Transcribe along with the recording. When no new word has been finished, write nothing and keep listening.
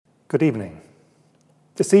Good evening.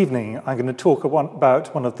 This evening, I'm going to talk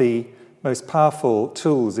about one of the most powerful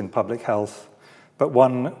tools in public health, but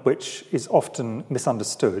one which is often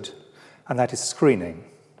misunderstood, and that is screening.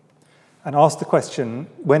 And ask the question,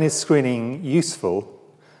 when is screening useful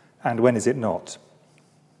and when is it not?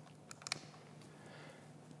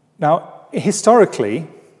 Now, historically,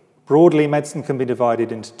 broadly, medicine can be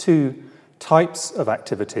divided into two types of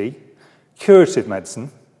activity: curative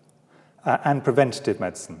medicine and preventative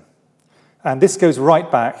medicine. And this goes right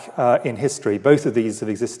back in history. Both of these have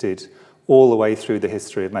existed all the way through the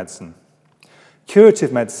history of medicine.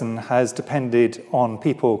 Curative medicine has depended on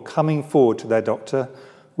people coming forward to their doctor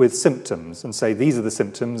with symptoms and say, these are the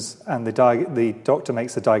symptoms, and the doctor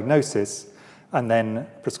makes a diagnosis and then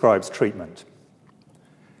prescribes treatment.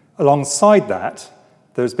 Alongside that,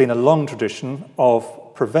 there's been a long tradition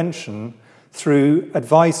of prevention through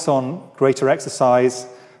advice on greater exercise,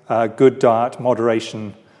 good diet,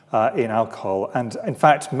 moderation in alcohol, and in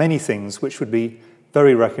fact many things which would be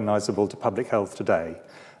very recognizable to public health today.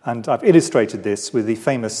 And I've illustrated this with the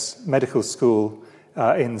famous medical school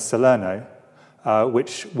in Salerno,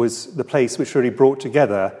 which was the place which really brought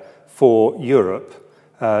together for Europe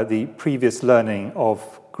the previous learning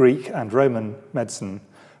of Greek and Roman medicine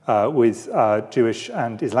with Jewish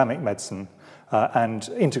and Islamic medicine and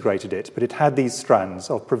integrated it. But it had these strands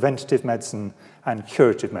of preventative medicine and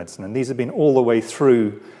curative medicine, and these have been all the way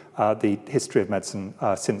through the history of medicine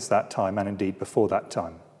since that time, and indeed before that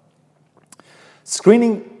time.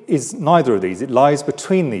 Screening is neither of these. It lies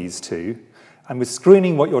between these two, and with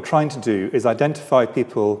screening what you're trying to do is identify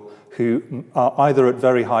people who are either at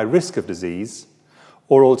very high risk of disease,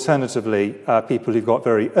 or alternatively people who've got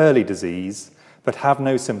very early disease but have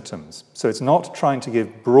no symptoms. So it's not trying to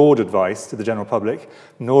give broad advice to the general public,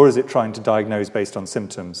 nor is it trying to diagnose based on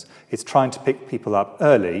symptoms. It's trying to pick people up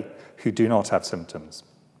early who do not have symptoms.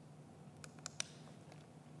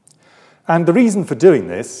 And the reason for doing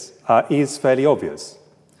this is fairly obvious.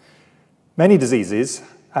 Many diseases,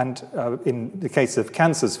 and in the case of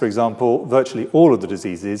cancers, for example, virtually all of the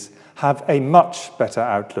diseases have a much better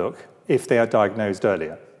outlook if they are diagnosed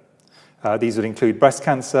earlier. These would include breast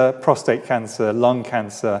cancer, prostate cancer, lung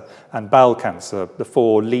cancer, and bowel cancer, the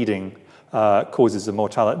four leading causes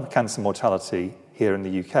of cancer mortality here in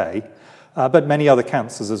the UK, but many other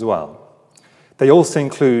cancers as well. They also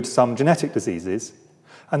include some genetic diseases.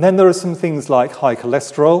 And then there are some things like high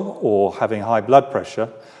cholesterol or having high blood pressure,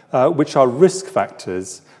 which are risk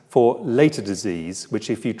factors for later disease, which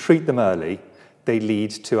if you treat them early, they lead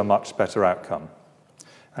to a much better outcome.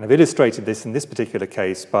 And I've illustrated this in this particular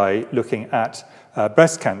case by looking at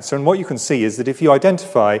breast cancer. And what you can see is that if you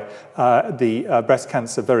identify the breast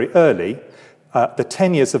cancer very early, the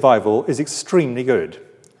 10-year survival is extremely good.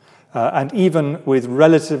 And even with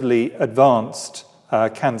relatively advanced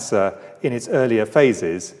cancer in its earlier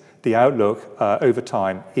phases, the outlook over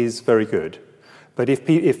time is very good. But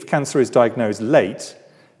if cancer is diagnosed late,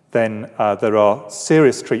 then there are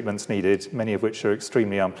serious treatments needed, many of which are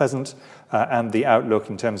extremely unpleasant, and the outlook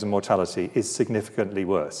in terms of mortality is significantly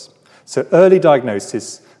worse. So early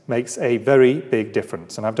diagnosis makes a very big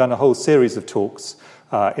difference. And I've done a whole series of talks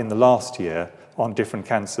in the last year on different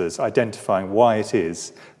cancers, identifying why it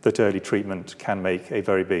is that early treatment can make a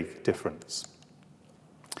very big difference.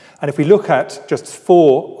 And if we look at just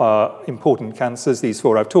four important cancers, these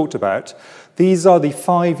four I've talked about, these are the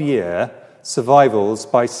 5-year survivals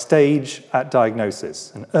by stage at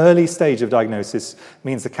diagnosis. An early stage of diagnosis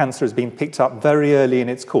means the cancer has been picked up very early in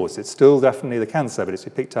its course. It's still definitely the cancer, but it's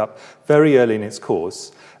been picked up very early in its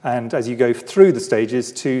course. And as you go through the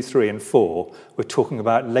stages 2, 3, and 4, we're talking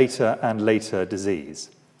about later and later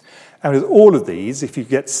disease. And with all of these, if you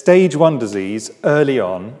get stage 1 disease early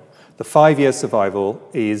on, the 5-year survival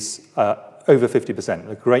is over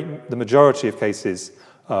 50%. The majority of cases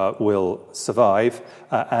will survive,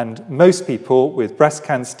 and most people with breast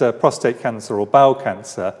cancer, prostate cancer, or bowel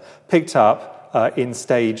cancer picked up in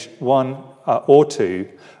stage 1 or 2,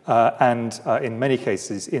 and in many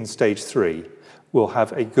cases in stage 3, will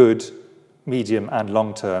have a good medium and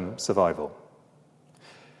long-term survival.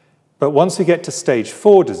 But once we get to stage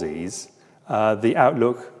 4 disease, the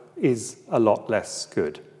outlook is a lot less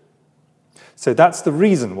good. So that's the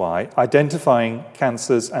reason why identifying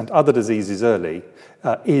cancers and other diseases early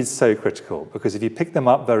is so critical, because if you pick them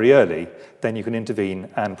up very early, then you can intervene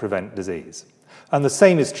and prevent disease. And the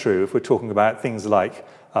same is true if we're talking about things like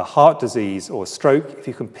heart disease or stroke. If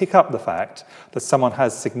you can pick up the fact that someone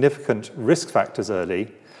has significant risk factors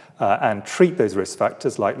early and treat those risk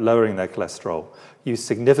factors, like lowering their cholesterol, you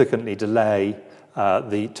significantly delay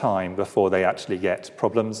the time before they actually get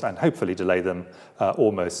problems, and hopefully delay them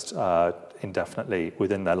almost indefinitely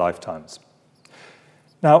within their lifetimes.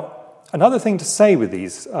 Now, another thing to say with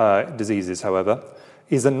these diseases, however,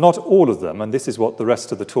 is that not all of them, and this is what the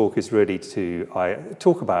rest of the talk is really to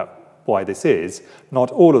talk about why this is,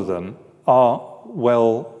 not all of them are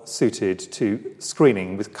well suited to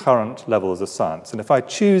screening with current levels of science. And if I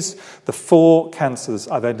choose the 4 cancers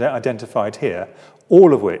I've identified here,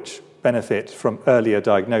 all of which benefit from earlier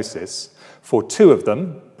diagnosis, for 2 of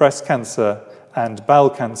them, breast cancer and bowel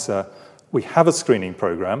cancer, we have a screening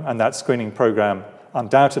program, and that screening program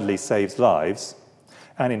undoubtedly saves lives.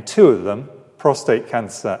 And in 2 of them, prostate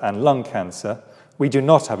cancer and lung cancer, we do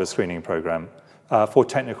not have a screening program for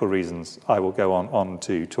technical reasons I will go on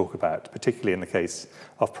to talk about, particularly in the case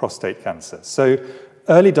of prostate cancer. So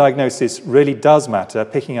early diagnosis really does matter.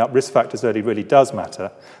 Picking up risk factors early really does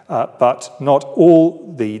matter, but not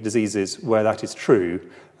all the diseases where that is true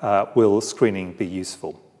will screening be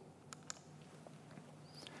useful.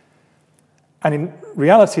 And in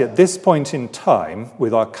reality, at this point in time,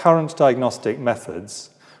 with our current diagnostic methods,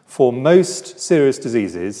 for most serious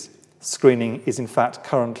diseases, screening is in fact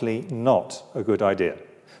currently not a good idea.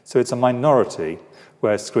 So it's a minority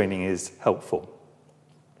where screening is helpful.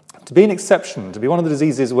 To be an exception, to be one of the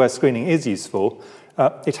diseases where screening is useful,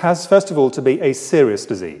 it has, first of all, to be a serious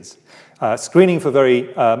disease. Screening for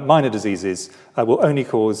very minor diseases will only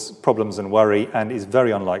cause problems and worry and is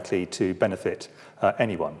very unlikely to benefit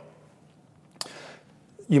anyone.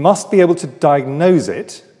 You must be able to diagnose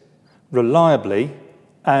it reliably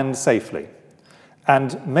and safely.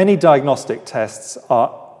 And many diagnostic tests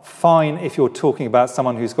are fine if you're talking about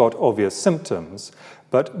someone who's got obvious symptoms,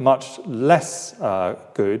 but much less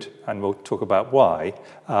good, and we'll talk about why,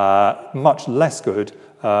 much less good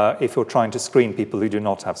if you're trying to screen people who do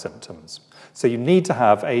not have symptoms. So you need to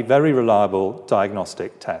have a very reliable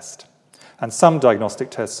diagnostic test. And some diagnostic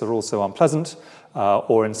tests are also unpleasant,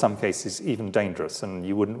 or in some cases even dangerous, and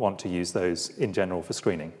you wouldn't want to use those in general for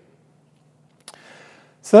screening.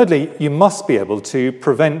 Thirdly, you must be able to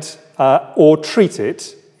prevent or treat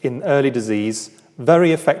it in early disease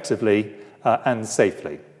very effectively and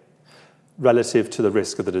safely relative to the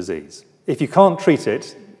risk of the disease. If you can't treat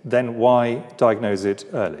it, then why diagnose it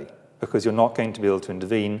early? Because you're not going to be able to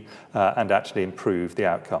intervene and actually improve the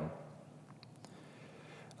outcome.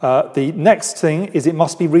 The next thing is it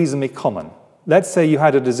must be reasonably common. Let's say you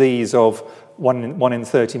had a disease of 1 in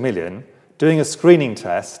 30 million. Doing a screening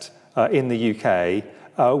test in the UK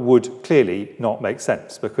would clearly not make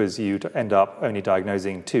sense because you'd end up only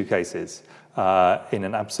diagnosing 2 cases in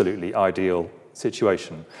an absolutely ideal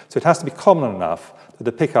situation. So it has to be common enough that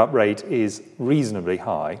the pickup rate is reasonably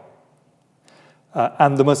high.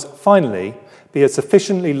 And there must finally be a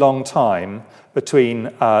sufficiently long time between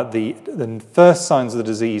the first signs of the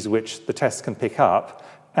disease which the test can pick up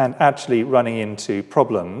and actually running into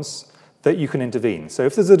problems that you can intervene. So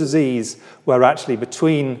if there's a disease where actually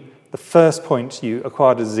between the first point you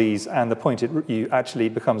acquire the disease and the point you actually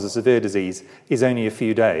becomes a severe disease is only a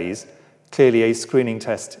few days, clearly a screening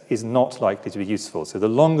test is not likely to be useful. So the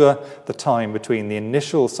longer the time between the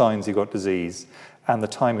initial signs you got disease and the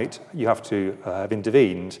time you have to have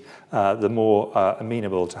intervened, the more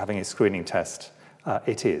amenable to having a screening test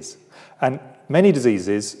it is. And many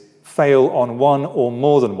diseases fail on one or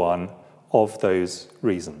more than one of those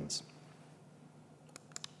reasons.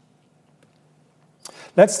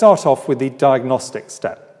 Let's start off with the diagnostic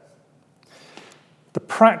step. The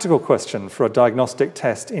practical question for a diagnostic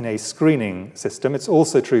test in a screening system, it's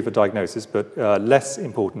also true for diagnosis, but less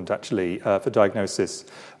important actually for diagnosis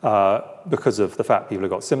because of the fact people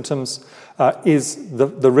have got symptoms, is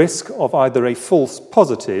the risk of either a false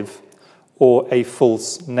positive or a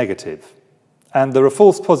false negative. And there are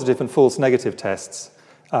false positive and false negative tests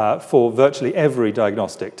for virtually every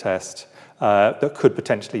diagnostic test that could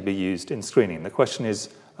potentially be used in screening. The question is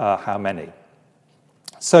how many.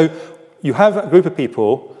 So you have a group of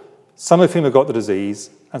people, some of whom have got the disease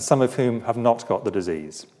and some of whom have not got the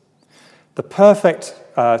disease. The perfect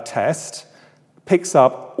test picks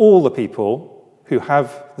up all the people who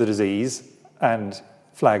have the disease and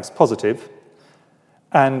flags positive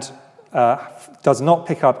and does not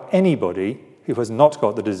pick up anybody who has not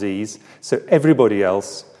got the disease, so everybody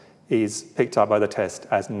else is picked up by the test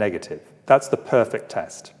as negative. That's the perfect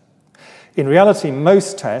test. In reality,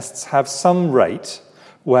 most tests have some rate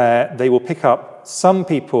where they will pick up some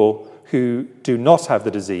people who do not have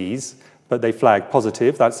the disease, but they flag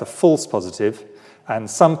positive, that's a false positive, and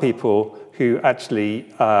some people who actually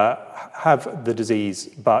have the disease,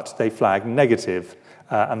 but they flag negative,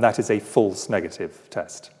 and that is a false negative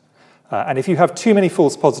test. And if you have too many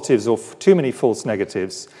false positives or too many false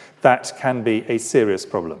negatives, that can be a serious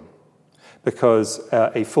problem. because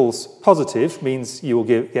a false positive means you will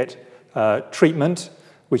get treatment,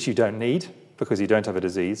 which you don't need because you don't have a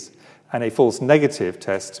disease, and a false negative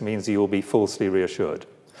test means you will be falsely reassured.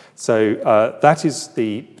 So that is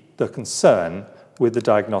the concern with the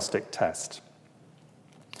diagnostic test.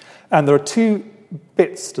 And there are two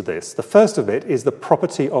bits to this. The first of it is the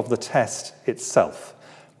property of the test itself,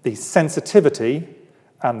 the sensitivity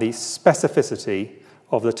and the specificity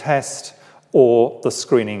of the test or the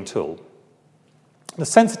screening tool. The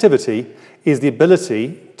sensitivity is the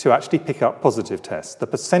ability to actually pick up positive tests, the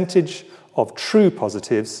percentage of true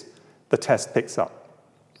positives the test picks up.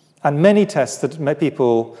 And many tests that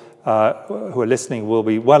people who are listening will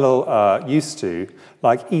be well used to,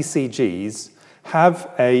 like ECGs,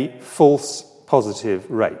 have a false positive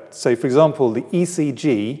rate. So, for example, the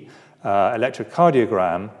ECG,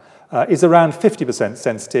 electrocardiogram, is around 50%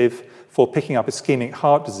 sensitive for picking up ischemic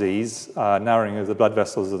heart disease, narrowing of the blood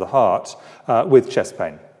vessels of the heart, with chest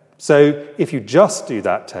pain. So if you just do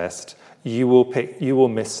that test, you will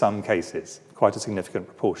miss some cases, quite a significant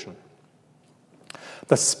proportion.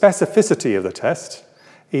 The specificity of the test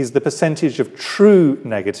is the percentage of true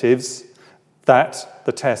negatives that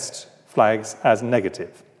the test flags as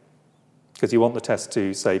negative, because you want the test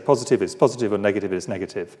to say positive is positive or negative is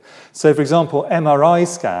negative. So, for example, MRI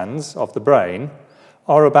scans of the brain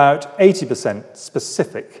are about 80%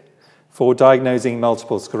 specific for diagnosing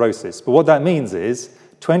multiple sclerosis. But what that means is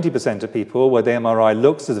 20% of people where the MRI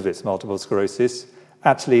looks as if it's multiple sclerosis,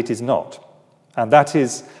 actually it is not. And that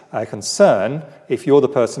is a concern if you're the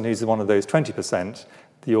person who's one of those 20%.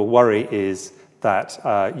 Your worry is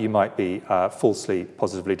that you might be falsely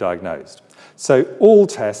positively diagnosed. So all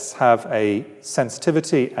tests have a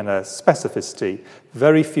sensitivity and a specificity.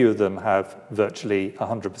 Very few of them have virtually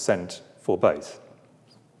 100% for both.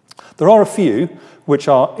 There are a few which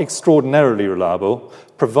are extraordinarily reliable,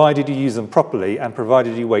 provided you use them properly and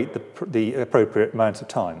provided you wait the appropriate amount of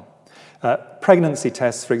time. Pregnancy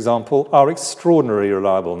tests, for example, are extraordinarily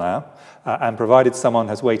reliable now, and provided someone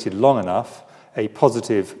has waited long enough, a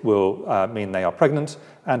positive will mean they are pregnant,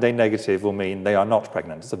 and a negative will mean they are not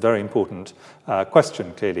pregnant. It's a very important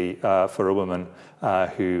question, clearly, for a woman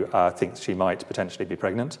who thinks she might potentially be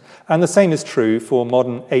pregnant. And the same is true for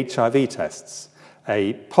modern HIV tests.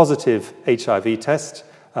 A positive HIV test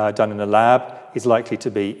done in a lab is likely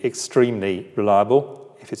to be extremely reliable.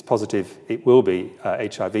 If it's positive, it will be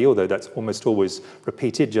HIV, although that's almost always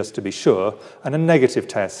repeated just to be sure. And a negative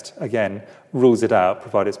test, again, rules it out,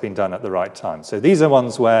 provided it's been done at the right time. So these are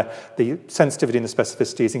ones where the sensitivity and the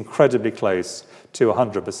specificity is incredibly close to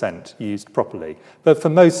 100% used properly. But for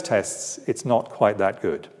most tests, it's not quite that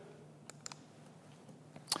good.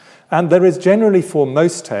 And there is generally, for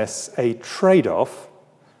most tests, a trade-off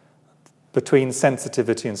between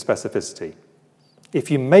sensitivity and specificity. If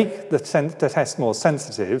you make the test more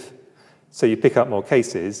sensitive, so you pick up more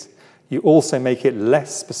cases, you also make it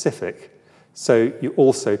less specific, so you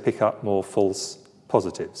also pick up more false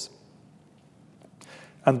positives.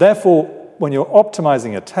 And therefore, when you're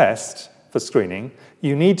optimizing a test for screening,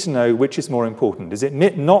 you need to know which is more important. Is it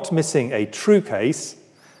not missing a true case,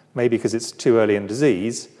 maybe because it's too early in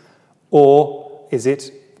disease, or is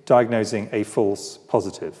it diagnosing a false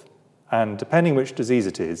positive? And depending which disease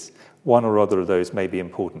it is, one or other of those may be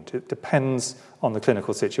important. It depends on the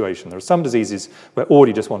clinical situation. There are some diseases where all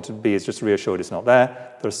you just want to be is just reassured it's not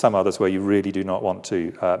there. There are some others where you really do not want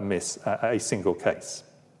to miss a single case.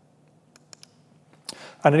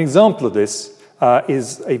 And an example of this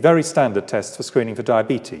is a very standard test for screening for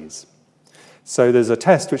diabetes. So there's a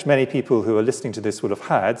test which many people who are listening to this would have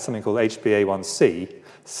had, something called HbA1c,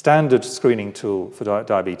 standard screening tool for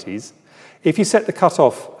diabetes. If you set the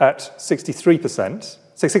cutoff at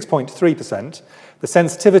 6.3%, the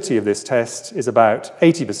sensitivity of this test is about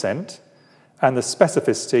 80%, and the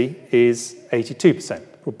specificity is 82%,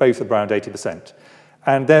 or both around 80%.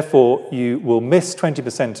 And therefore, you will miss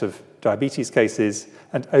 20% of diabetes cases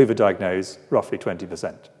and overdiagnose roughly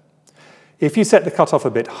 20%. If you set the cutoff a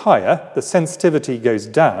bit higher, the sensitivity goes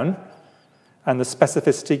down and the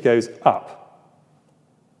specificity goes up.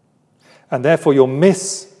 And therefore, you'll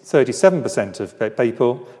miss 37% of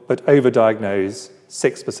people, but overdiagnose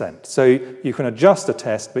 6%. So you can adjust the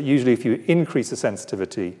test, but usually if you increase the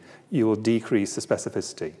sensitivity, you will decrease the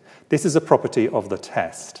specificity. This is a property of the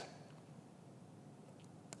test.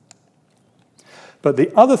 But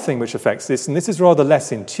the other thing which affects this, and this is rather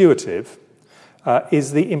less intuitive,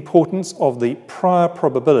 is the importance of the prior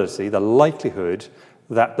probability, the likelihood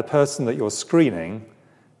that the person that you're screening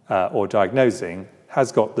or diagnosing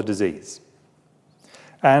has got the disease.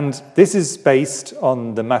 And this is based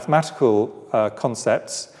on the mathematical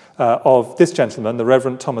concepts of this gentleman, the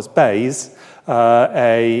Reverend Thomas Bayes,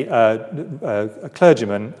 a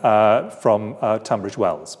clergyman from Tunbridge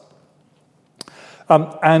Wells.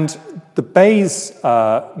 And the Bayes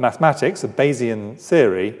mathematics, the Bayesian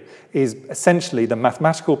theory, is essentially the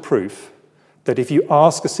mathematical proof that if you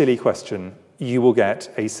ask a silly question, you will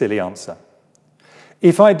get a silly answer.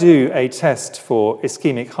 If I do a test for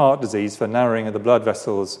ischemic heart disease, for narrowing of the blood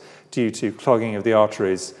vessels due to clogging of the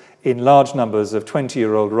arteries in large numbers of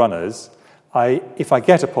 20-year-old runners, if I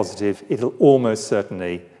get a positive, it'll almost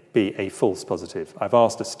certainly be a false positive. I've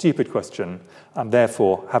asked a stupid question and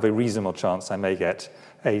therefore have a reasonable chance I may get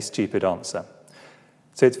a stupid answer.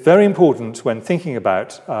 So it's very important when thinking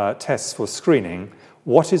about tests for screening,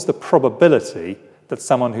 what is the probability that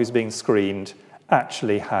someone who's being screened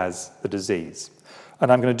actually has the disease?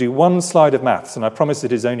 And I'm going to do one slide of maths, and I promise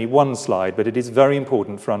it is only one slide, but it is very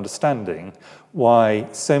important for understanding why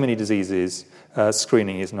so many diseases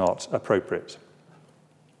screening is not appropriate.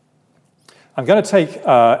 I'm going to take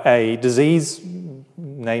a disease,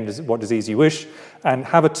 name what disease you wish, and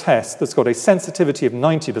have a test that's got a sensitivity of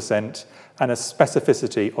 90% and a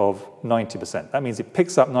specificity of 90%. That means it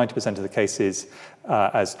picks up 90% of the cases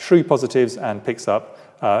as true positives and picks up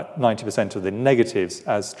 90% of the negatives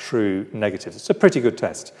as true negatives. It's a pretty good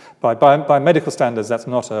test. By medical standards, that's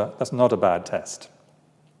not a bad test.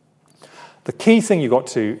 The key thing you've got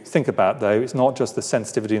to think about, though, is not just the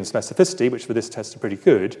sensitivity and specificity, which for this test are pretty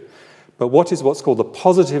good, but what's called the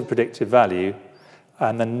positive predictive value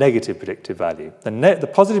and the negative predictive value. The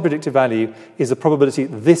positive predictive value is the probability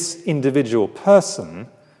this individual person,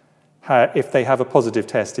 if they have a positive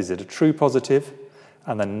test, is it a true positive?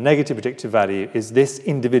 And the negative predictive value is this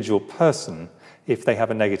individual person, if they have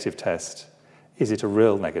a negative test, is it a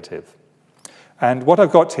real negative? And what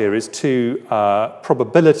I've got here is two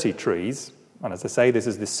probability trees. And as I say, this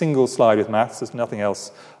is the single slide with maths. There's nothing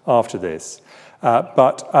else after this.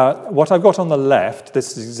 But what I've got on the left,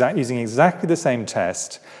 this is using exactly the same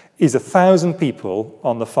test, is 1,000 people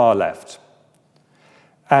on the far left.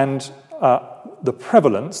 And the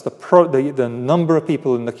prevalence, the number of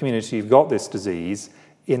people in the community who've got this disease,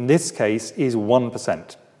 in this case, is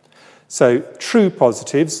 1%. So true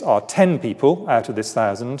positives are 10 people out of this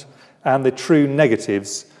 1,000, and the true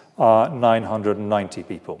negatives are 990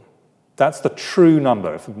 people. That's the true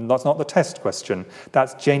number. That's not the test question.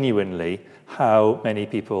 That's genuinely how many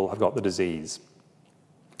people have got the disease.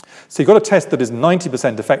 So you've got a test that is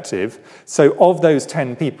 90% effective. So of those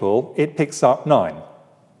 10 people, it picks up 9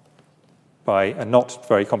 by a not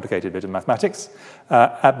very complicated bit of mathematics.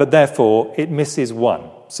 But therefore, it misses 1.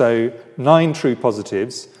 So 9 true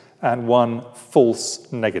positives and 1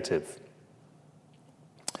 false negative.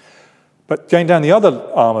 But going down the other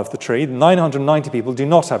arm of the tree, 990 people do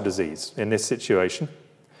not have disease in this situation.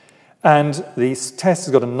 And the test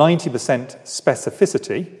has got a 90%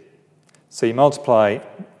 specificity. So you multiply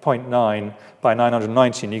 0.9 by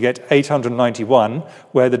 990 and you get 891,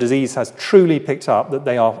 where the disease has truly picked up that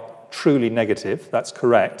they are truly negative. That's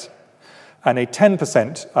correct. And a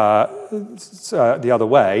 10% the other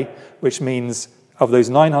way, which means of those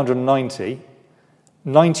 990,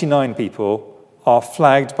 99 people are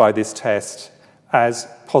flagged by this test as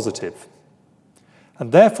positive.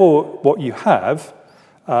 And therefore, what you have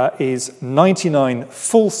is 99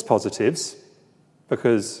 false positives,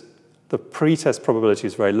 because the pre-test probability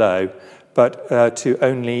is very low, but to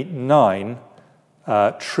only 9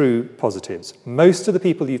 true positives. Most of the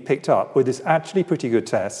people you've picked up with this actually pretty good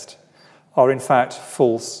test are in fact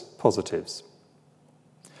false positives.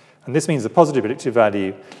 And this means the positive predictive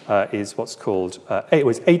value is what's called, it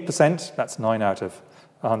was 8%, that's 9 out of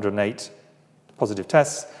 108 positive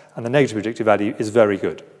tests, and the negative predictive value is very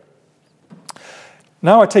good.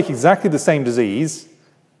 Now I take exactly the same disease,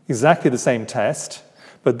 exactly the same test,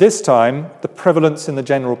 but this time the prevalence in the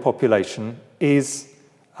general population is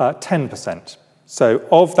 10%. So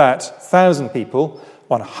of that 1,000 people,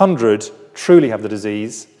 100 truly have the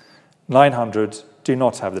disease, 900 do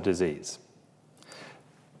not have the disease.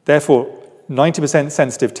 Therefore, 90%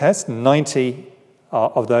 sensitive test, 90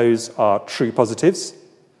 of those are true positives,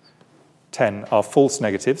 10 are false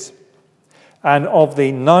negatives. And of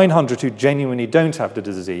the 900 who genuinely don't have the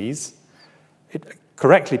disease, it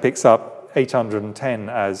correctly picks up 810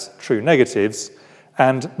 as true negatives,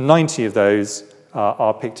 and 90 of those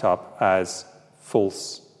are picked up as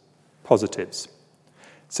false positives.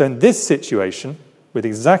 So in this situation, with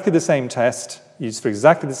exactly the same test, used for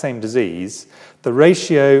exactly the same disease, the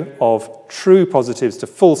ratio of true positives to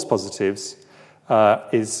false positives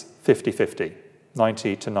is 50-50,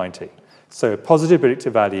 90 to 90. So a positive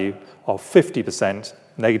predictive value of 50%,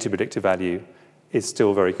 negative predictive value is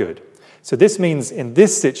still very good. So this means in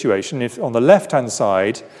this situation, if on the left-hand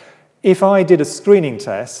side, if I did a screening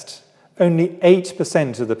test, only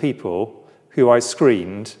 8% of the people who I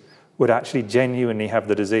screened would actually genuinely have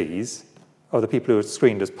the disease, or the people who were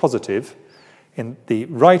screened as positive. In the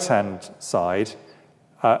right-hand side,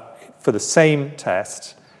 for the same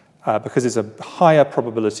test, because it's a higher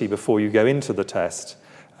probability before you go into the test,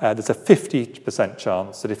 there's a 50%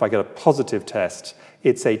 chance that if I get a positive test,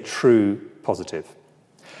 it's a true positive.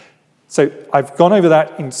 So I've gone over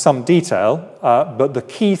that in some detail, but the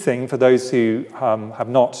key thing for those who have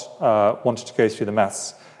not wanted to go through the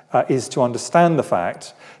maths is to understand the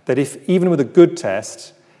fact that even with a good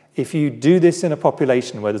test, if you do this in a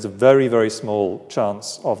population where there's a very, very small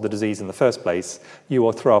chance of the disease in the first place, you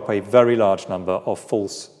will throw up a very large number of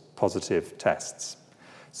false positive tests.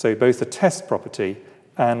 So both the test property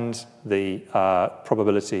and the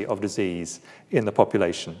probability of disease in the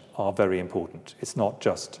population are very important. It's not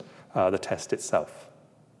just the test itself.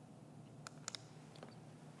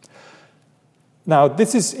 Now,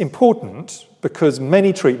 this is important because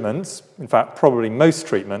many treatments, in fact, probably most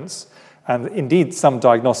treatments, and indeed some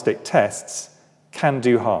diagnostic tests, can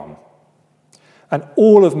do harm. And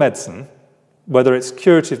all of medicine, whether it's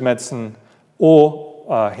curative medicine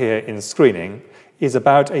or here in screening, is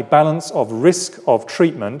about a balance of risk of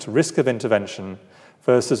treatment, risk of intervention,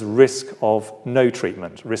 versus risk of no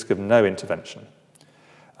treatment, risk of no intervention.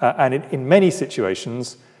 And in many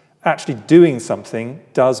situations, actually doing something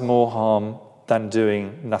does more harm than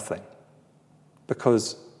doing nothing,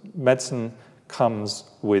 because medicine comes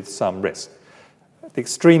with some risk. At the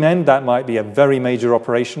extreme end, that might be a very major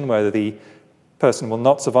operation where the person will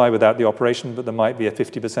not survive without the operation, but there might be a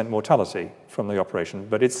 50% mortality from the operation.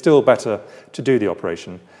 But it's still better to do the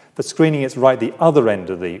operation. For screening, it's right the other end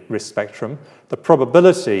of the risk spectrum. The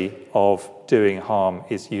probability of doing harm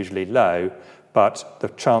is usually low, but the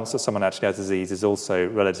chance that someone actually has disease is also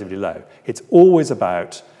relatively low. It's always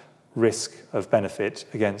about risk of benefit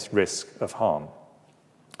against risk of harm.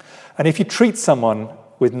 And if you treat someone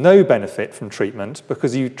with no benefit from treatment,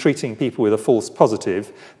 because you're treating people with a false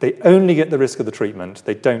positive, they only get the risk of the treatment,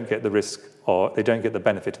 they don't get the risk or they don't get the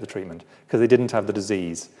benefit of the treatment because they didn't have the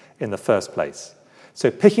disease in the first place. So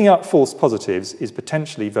picking up false positives is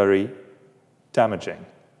potentially very damaging.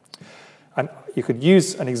 And you could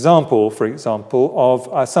use an example, for example,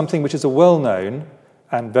 of something which is a well-known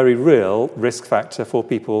and very real risk factor for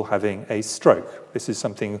people having a stroke. This is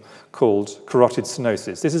something called carotid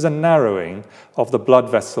stenosis. This is a narrowing of the blood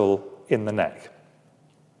vessel in the neck.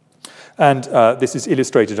 And this is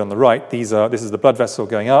illustrated on the right. This is the blood vessel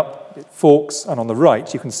going up, it forks, and on the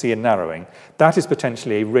right you can see a narrowing. That is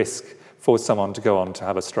potentially a risk for someone to go on to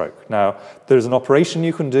have a stroke. Now, there's an operation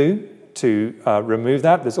you can do to remove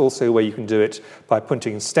that. There's also a way you can do it by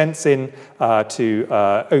putting stents in to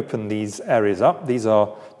open these areas up. These are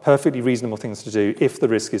perfectly reasonable things to do if the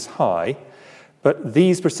risk is high. But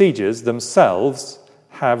these procedures themselves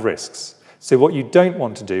have risks. So what you don't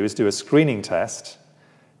want to do is do a screening test,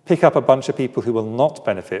 pick up a bunch of people who will not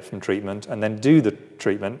benefit from treatment, and then do the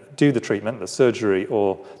treatment, the surgery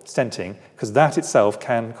or stenting, because that itself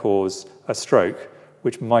can cause a stroke,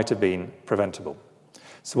 which might have been preventable.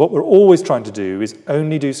 So what we're always trying to do is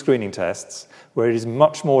only do screening tests where it is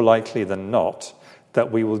much more likely than not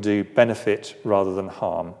that we will do benefit rather than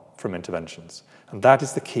harm from interventions. And that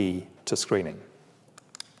is the key to screening.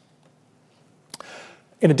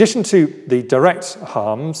 In addition to the direct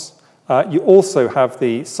harms, you also have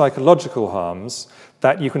the psychological harms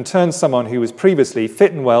that you can turn someone who was previously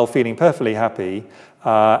fit and well, feeling perfectly happy,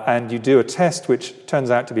 and you do a test which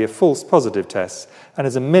turns out to be a false positive test, and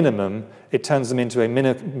as a minimum, it turns them into a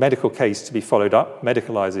medical case to be followed up,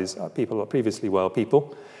 medicalizes people who are previously well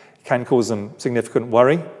people, can cause them significant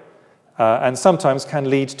worry, and sometimes can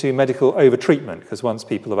lead to medical overtreatment, because once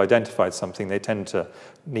people have identified something, they tend to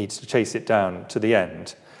need to chase it down to the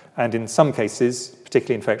end. And in some cases,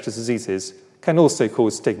 particularly infectious diseases, can also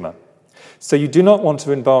cause stigma. So you do not want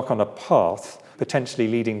to embark on a path potentially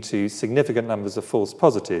leading to significant numbers of false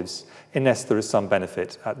positives unless there is some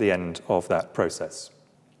benefit at the end of that process.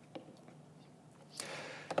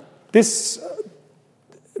 This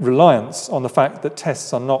reliance on the fact that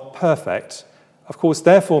tests are not perfect, of course,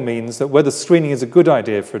 therefore means that whether screening is a good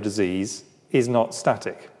idea for a disease is not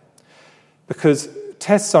static, because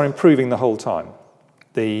tests are improving the whole time.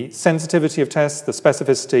 The sensitivity of tests, the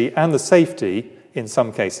specificity, and the safety, in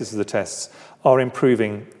some cases of the tests, are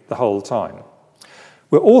improving the whole time.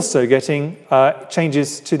 We're also getting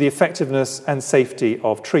changes to the effectiveness and safety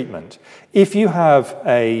of treatment. If you have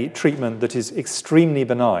a treatment that is extremely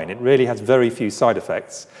benign, it really has very few side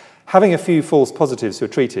effects, having a few false positives who are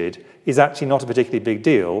treated is actually not a particularly big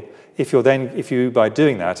deal if you, by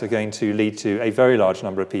doing that, are going to lead to a very large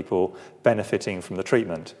number of people benefiting from the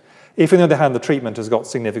treatment. If, on the other hand, the treatment has got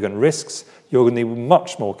significant risks, you're going to be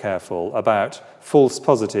much more careful about false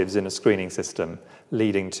positives in a screening system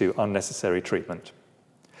leading to unnecessary treatment.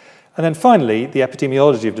 And then finally, the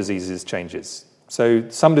epidemiology of diseases changes. So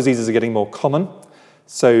some diseases are getting more common.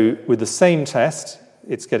 So with the same test,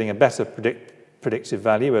 it's getting a better predictive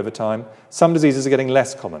value over time. Some diseases are getting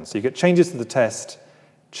less common. So you get changes to the test,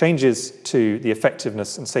 changes to the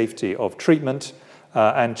effectiveness and safety of treatment,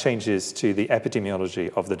 and changes to the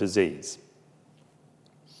epidemiology of the disease.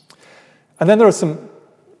 And then there are some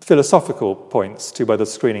philosophical points to whether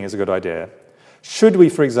screening is a good idea. Should we,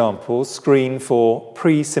 for example, screen for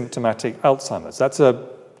pre-symptomatic Alzheimer's? That's a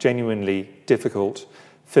genuinely difficult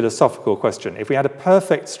philosophical question. If we had a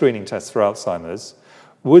perfect screening test for Alzheimer's,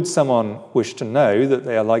 would someone wish to know that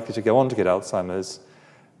they are likely to go on to get Alzheimer's,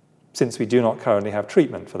 since we do not currently have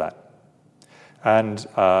treatment for that? And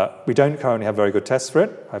we don't currently have very good tests for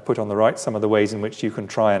it. I've put on the right some of the ways in which you can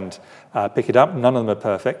try and pick it up. None of them are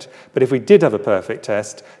perfect. But if we did have a perfect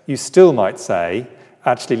test, you still might say,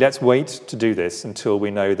 actually, let's wait to do this until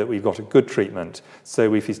we know that we've got a good treatment.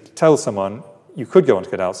 So if you tell someone you could go on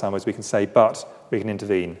to get Alzheimer's, we can say, but we can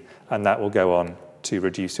intervene, and that will go on to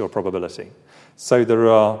reduce your probability. So there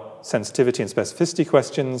are sensitivity and specificity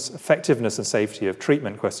questions, effectiveness and safety of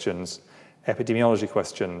treatment questions, epidemiology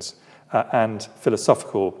questions, and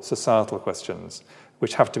philosophical, societal questions,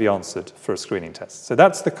 which have to be answered for a screening test. So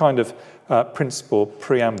that's the kind of principal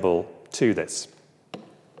preamble to this.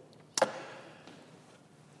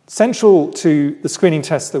 Central to the screening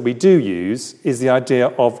tests that we do use is the idea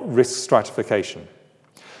of risk stratification.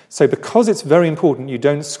 So because it's very important you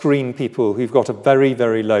don't screen people who've got a very,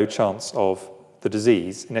 very low chance of the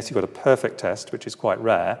disease, unless you've got a perfect test, which is quite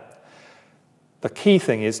rare, the key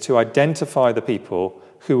thing is to identify the people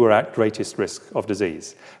who are at greatest risk of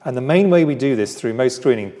disease. And the main way we do this through most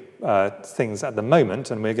screening things at the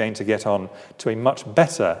moment, and we're going to get on to a much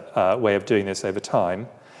better way of doing this over time,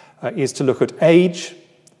 is to look at age,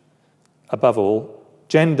 above all,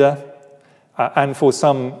 gender, and for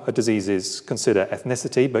some diseases consider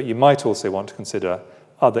ethnicity, but you might also want to consider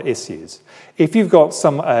other issues. If you've got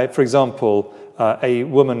some, for example, a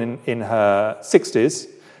woman in her 60s,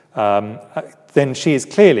 then she is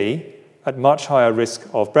clearly at much higher risk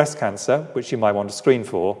of breast cancer, which you might want to screen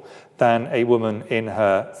for, than a woman in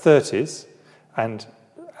her 30s, and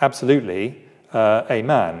absolutely a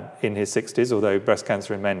man in his 60s, although breast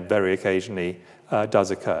cancer in men very occasionally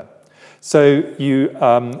does occur. So you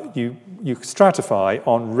stratify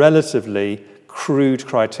on relatively crude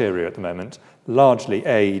criteria at the moment, largely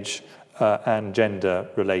age and gender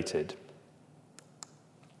related.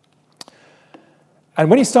 And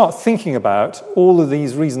when you start thinking about all of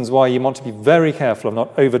these reasons why you want to be very careful of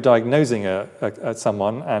not over-diagnosing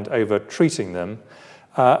someone and over-treating them,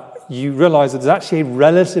 you realize that there's actually a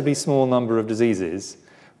relatively small number of diseases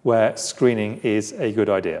where screening is a good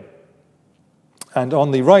idea. And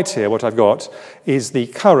on the right here, what I've got is the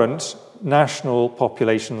current national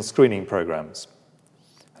population screening programs.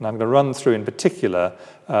 And I'm going to run through, in particular,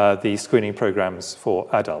 the screening programs for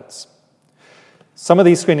adults. Some of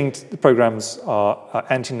these screening programs are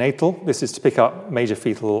antenatal. This is to pick up major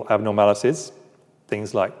fetal abnormalities,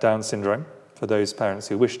 things like Down syndrome, for those parents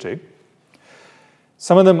who wish to.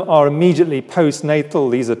 Some of them are immediately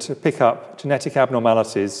postnatal. These are to pick up genetic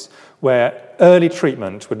abnormalities where early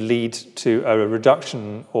treatment would lead to a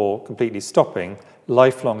reduction or completely stopping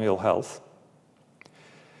lifelong ill health.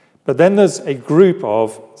 But then there's a group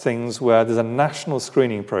of things where there's a national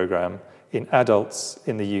screening program in adults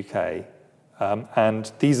in the UK.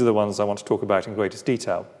 And these are the ones I want to talk about in greatest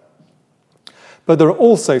detail. But there are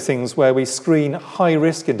also things where we screen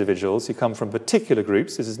high-risk individuals who come from particular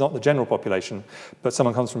groups. This is not the general population, but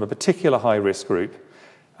someone comes from a particular high-risk group.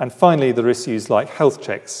 And finally, there are issues like health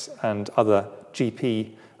checks and other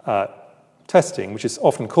GP testing, which is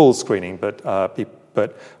often called screening, but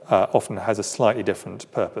often has a slightly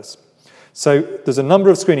different purpose. So there's a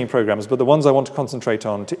number of screening programs, but the ones I want to concentrate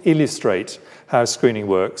on to illustrate how screening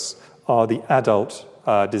works are the adult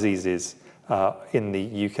diseases in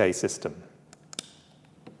the UK system.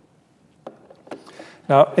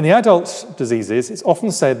 Now, in the adult diseases, it's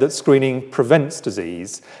often said that screening prevents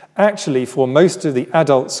disease. Actually, for most of the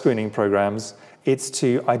adult screening programs, it's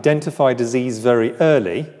to identify disease very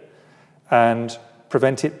early and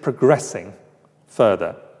prevent it progressing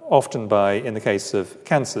further, often by, in the case of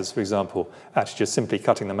cancers, for example, actually just simply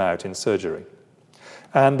cutting them out in surgery.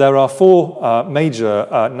 And there are four major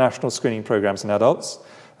national screening programs in adults.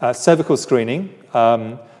 Cervical screening,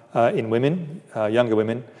 in women, younger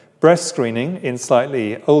women, breast screening in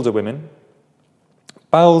slightly older women,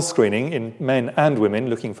 bowel screening in men and women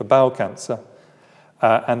looking for bowel cancer,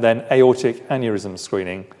 and then aortic aneurysm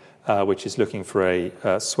screening, which is looking for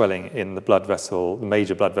a swelling in the blood vessel, the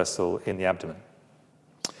major blood vessel in the abdomen.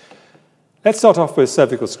 Let's start off with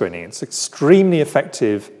cervical screening. It's an extremely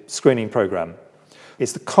effective screening program.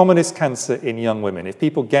 It's the commonest cancer in young women. If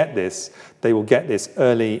people get this, they will get this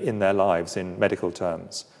early in their lives in medical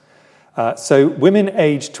terms. So women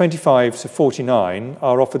aged 25 to 49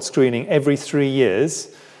 are offered screening every 3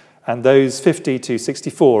 years, and those 50 to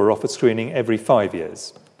 64 are offered screening every 5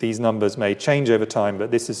 years. These numbers may change over time, but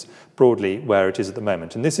this is broadly where it is at the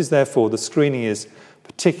moment. And this is therefore, the screening is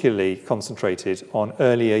particularly concentrated on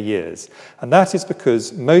earlier years. And that is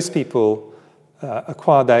because most people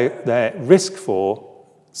acquire their risk for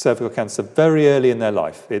cervical cancer very early in their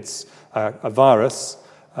life. It's a virus,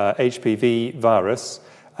 HPV virus,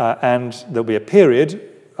 and there'll be a period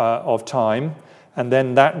of time, and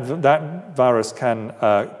then that virus can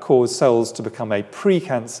cause cells to become a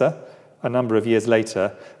pre-cancer a number of years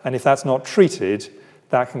later, and if that's not treated,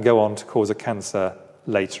 that can go on to cause a cancer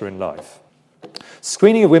later in life.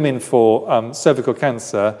 Screening of women for cervical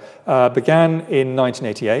cancer began in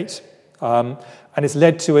 1988, and it's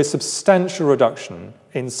led to a substantial reduction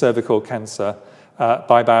in cervical cancer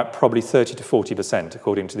by about probably 30 to 40%,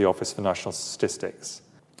 according to the Office for National Statistics.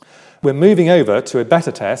 We're moving over to a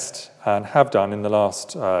better test, and have done in the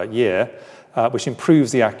last year, which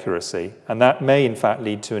improves the accuracy, and that may in fact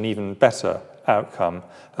lead to an even better outcome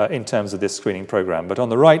in terms of this screening program. But on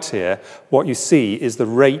the right here, what you see is the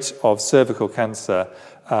rate of cervical cancer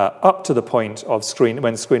up to the point of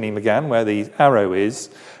when screening began, where the arrow is,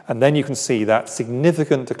 and then you can see that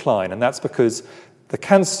significant decline, and that's because the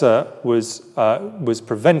cancer was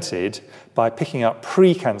prevented by picking up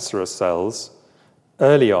precancerous cells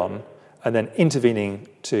early on and then intervening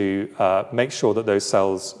to make sure that those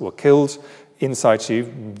cells were killed in situ,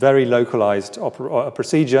 very localized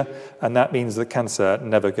procedure, and that means that cancer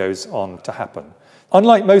never goes on to happen.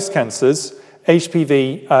 Unlike most cancers,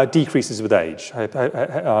 HPV decreases with age,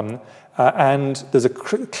 and there's a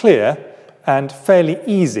clear and fairly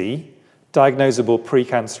easy diagnosable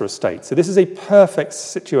precancerous state. So this is a perfect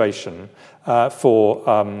situation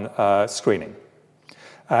for screening.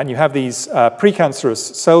 And you have these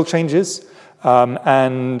precancerous cell changes,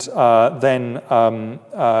 and then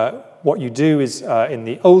what you do is, in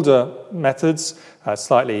the older methods,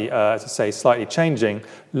 slightly changing,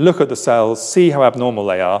 look at the cells, see how abnormal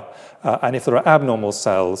they are, and if there are abnormal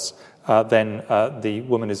cells, then the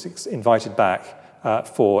woman is invited back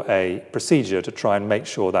for a procedure to try and make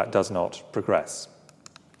sure that does not progress.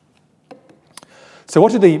 So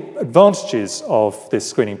what are the advantages of this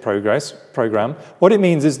screening program? What it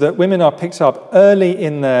means is that women are picked up early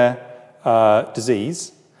in their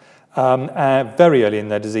disease, very early in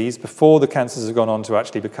their disease, before the cancers have gone on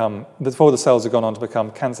to before the cells have gone on to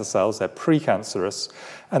become cancer cells. They're precancerous,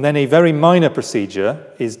 and then a very minor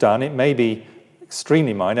procedure is done. It may be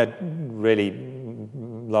extremely minor, really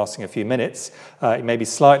lasting a few minutes. It may be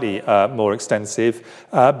slightly more extensive,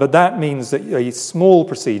 but that means that a small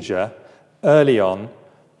procedure early on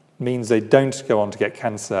means they don't go on to get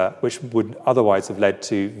cancer, which would otherwise have led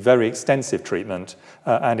to very extensive treatment,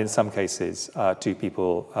 and in some cases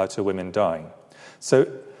to women dying. So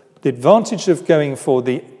the advantage of going for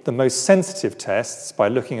the most sensitive tests by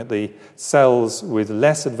looking at the cells with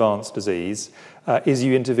less advanced disease is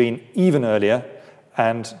you intervene even earlier,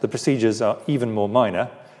 and the procedures are even more minor.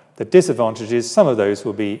 The disadvantage is some of those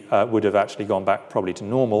would have actually gone back probably to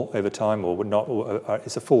normal over time, or would not.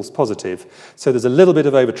 It's a false positive. So there's a little bit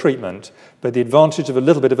of overtreatment, but the advantage of a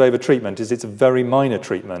little bit of overtreatment is it's a very minor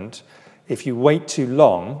treatment. If you wait too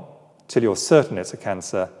long till you're certain it's a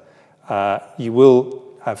cancer, you will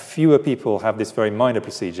have fewer people have this very minor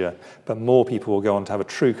procedure, but more people will go on to have a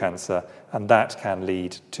true cancer, and that can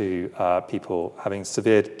lead to people having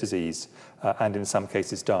severe disease and in some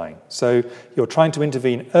cases dying. So you're trying to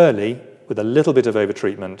intervene early with a little bit of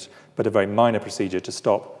overtreatment, but a very minor procedure to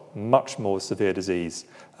stop much more severe disease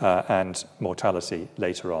and mortality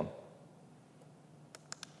later on.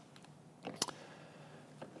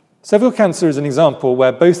 Cervical cancer is an example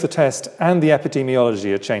where both the test and the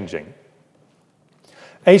epidemiology are changing.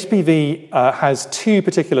 HPV has two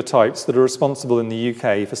particular types that are responsible in the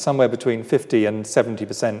UK for somewhere between 50 and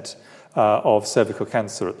 70% of cervical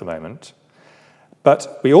cancer at the moment.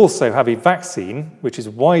 But we also have a vaccine, which is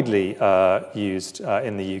widely used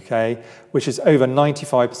in the UK, which is over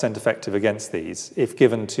 95% effective against these if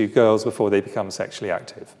given to girls before they become sexually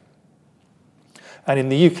active. And in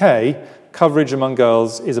the UK, coverage among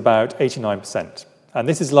girls is about 89%. And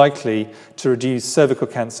this is likely to reduce cervical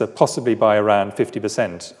cancer possibly by around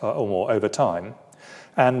 50% or more over time.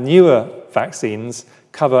 And newer vaccines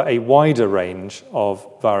cover a wider range of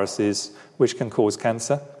viruses which can cause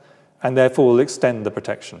cancer, and therefore will extend the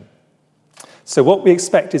protection. So what we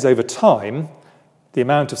expect is over time, the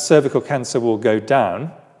amount of cervical cancer will go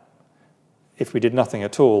down if we did nothing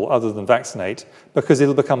at all other than vaccinate, because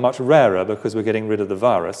it'll become much rarer because we're getting rid of the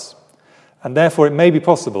virus. And therefore, it may be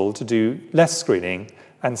possible to do less screening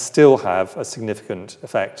and still have a significant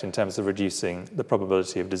effect in terms of reducing the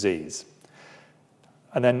probability of disease.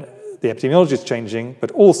 And then the epidemiology is changing,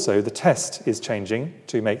 but also the test is changing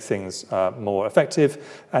to make things more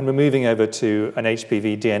effective. And we're moving over to an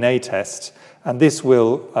HPV DNA test, and this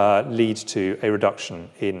will lead to a reduction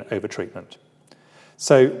in overtreatment.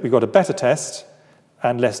 So we've got a better test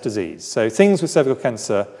and less disease. So things with cervical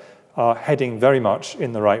cancer are heading very much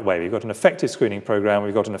in the right way. We've got an effective screening program,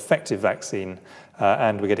 we've got an effective vaccine,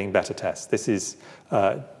 and we're getting better tests. This is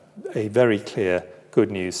a very clear good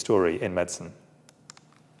news story in medicine.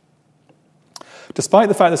 Despite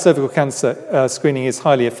the fact that cervical cancer screening is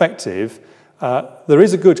highly effective, there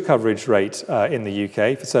is a good coverage rate in the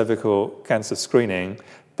UK for cervical cancer screening,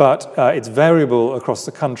 but it's variable across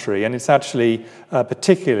the country, and it's actually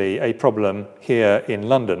particularly a problem here in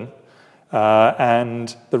London.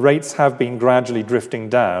 And the rates have been gradually drifting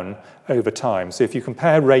down over time. So if you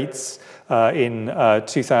compare rates in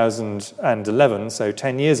 2011, so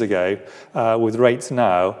 10 years ago, with rates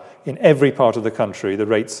now, in every part of the country, the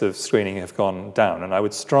rates of screening have gone down. And I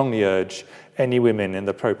would strongly urge any women in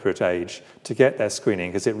the appropriate age to get their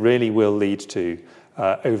screening, because it really will lead to,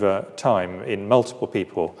 over time, in multiple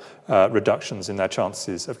people, reductions in their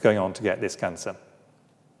chances of going on to get this cancer.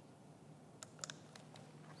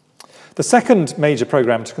 The second major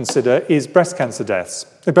program to consider is breast cancer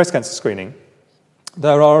screening.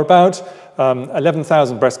 There are about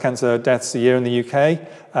 11,000 breast cancer deaths a year in the UK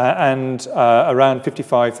and around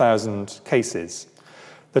 55,000 cases.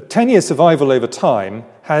 The 10-year survival over time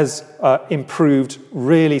has improved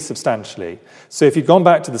really substantially. So if you'd gone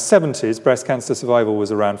back to the 70s, breast cancer survival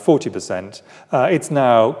was around 40%. It's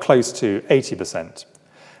now close to 80%.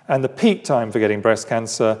 And the peak time for getting breast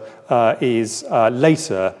cancer is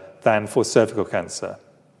later than for cervical cancer.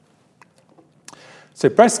 So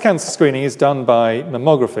breast cancer screening is done by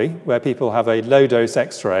mammography, where people have a low-dose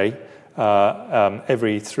X-ray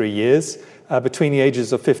every 3 years between the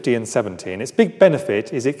ages of 50 and 70. And its big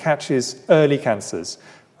benefit is it catches early cancers.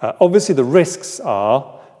 Obviously, the risks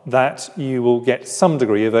are that you will get some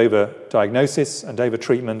degree of over-diagnosis and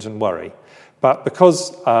over-treatment and worry. But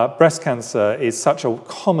because breast cancer is such a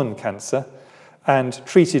common cancer, and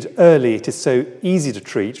treated early, it is so easy to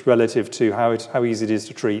treat relative to how easy it is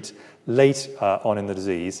to treat late on in the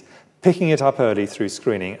disease. Picking it up early through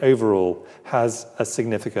screening overall has a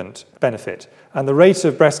significant benefit. And the rate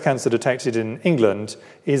of breast cancer detected in England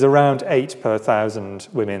is around 8 per 1,000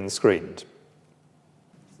 women screened.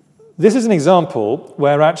 This is an example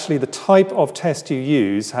where actually the type of test you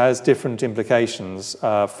use has different implications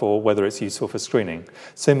for whether it's useful for screening.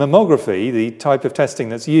 So mammography, the type of testing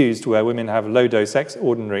that's used where women have low-dose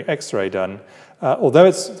ordinary X-ray done, although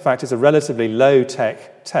in fact it's a relatively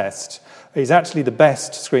low-tech test, is actually the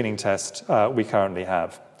best screening test we currently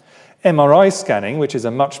have. MRI scanning, which is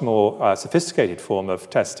a much more sophisticated form of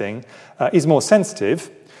testing, is more sensitive,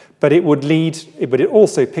 but it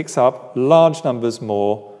also picks up large numbers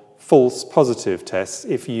more false positive tests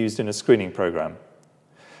if used in a screening program.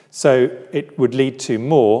 So it would lead to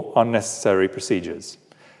more unnecessary procedures.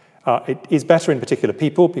 It is better in particular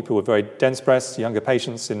people with very dense breasts, younger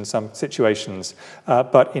patients in some situations,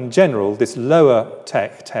 but in general, this lower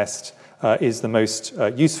tech test is the most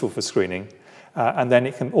useful for screening. And then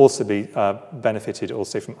it can also be benefited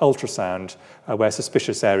also from ultrasound, where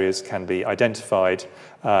suspicious areas can be identified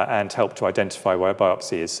and help to identify where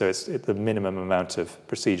biopsy is. So the minimum amount of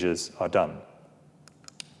procedures are done.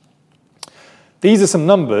 These are some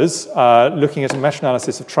numbers looking at a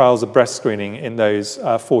meta-analysis of trials of breast screening in those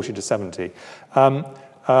 40 to 70.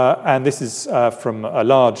 And this is from a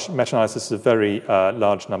large meta-analysis of very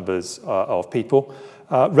large numbers of people.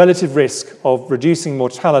 Relative risk of reducing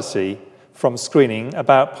mortality from screening,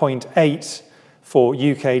 about 0.8 for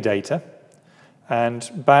UK data and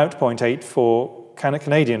about 0.8 for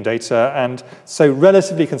Canadian data, and so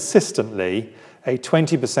relatively consistently a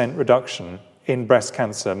 20% reduction in breast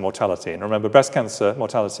cancer mortality. And remember, breast cancer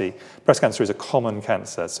is a common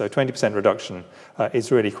cancer, so 20% reduction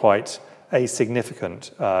is really quite a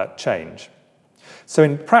significant change. So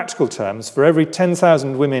in practical terms, for every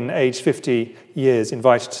 10,000 women aged 50 years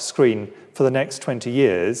invited to screen for the next 20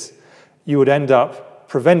 years, you would end up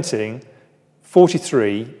preventing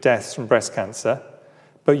 43 deaths from breast cancer,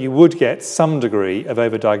 but you would get some degree of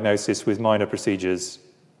overdiagnosis with minor procedures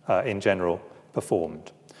in general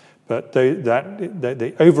performed. But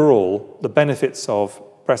overall, the benefits of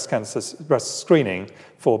breast screening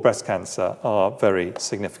for breast cancer are very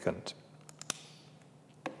significant.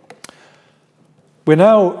 We're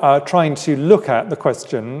now trying to look at the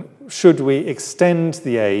question, should we extend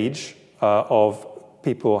the age of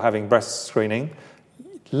people having breast screening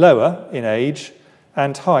lower in age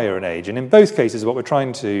and higher in age? And in both cases, what we're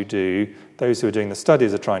trying to do, those who are doing the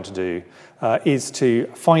studies are trying to do, is to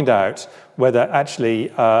find out whether actually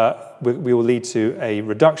we will lead to a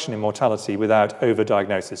reduction in mortality without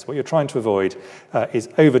overdiagnosis. What you're trying to avoid is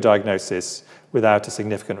overdiagnosis without a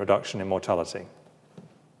significant reduction in mortality.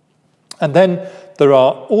 And then there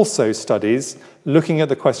are also studies looking at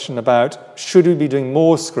the question about, should we be doing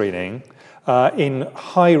more screening in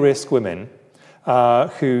high-risk women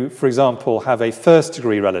who, for example, have a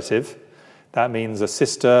first-degree relative. That means a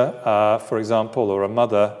sister, for example, or a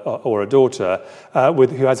mother or a daughter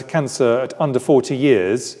who has a cancer at under 40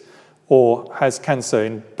 years or has cancer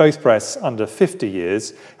in both breasts under 50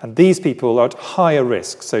 years. And these people are at higher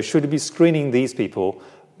risk. So should we be screening these people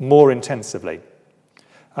more intensively?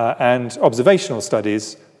 And observational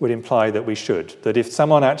studies would imply that we should. That if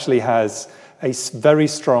someone actually has a very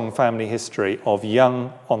strong family history of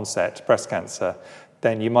young onset breast cancer,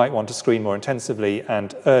 then you might want to screen more intensively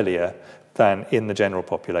and earlier than in the general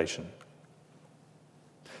population.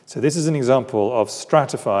 So this is an example of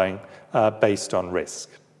stratifying based on risk.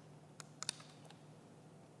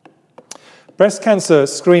 Breast cancer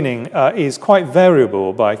screening is quite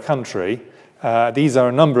variable by country. These are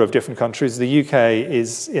a number of different countries. The UK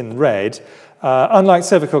is in red. Unlike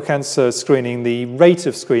cervical cancer screening, the rate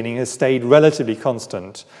of screening has stayed relatively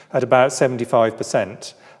constant at about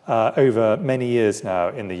 75% over many years now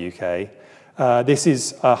in the UK. This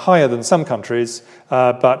is higher than some countries,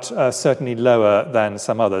 but certainly lower than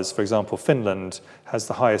some others. For example, Finland has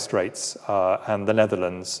the highest rates, and the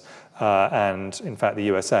Netherlands and, in fact, the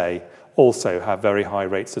USA also have very high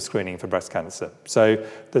rates of screening for breast cancer. So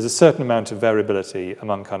there's a certain amount of variability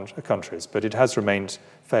among countries, but it has remained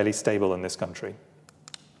fairly stable in this country.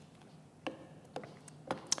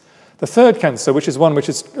 The third cancer, which is one which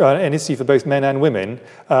is an issue for both men and women,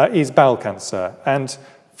 is bowel cancer. And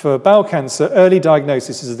for bowel cancer, early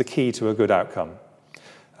diagnosis is the key to a good outcome.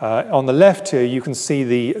 On the left here, you can see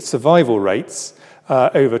the survival rates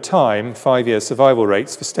over time, 5-year survival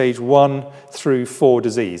rates for stage 1 through 4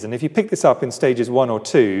 disease. And if you pick this up in stages 1 or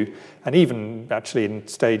 2, and even actually in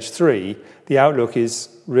stage 3, the outlook is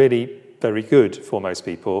really very good for most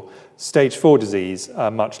people. Stage 4 disease,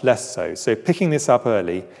 much less so. So picking this up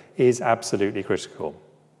early is absolutely critical.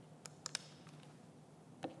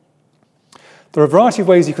 There are a variety of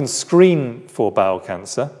ways you can screen for bowel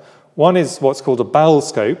cancer. One is what's called a bowel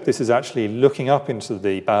scope. This is actually looking up into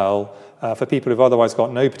the bowel for people who've otherwise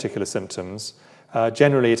got no particular symptoms,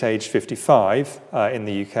 generally at age 55 in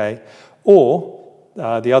the UK. Or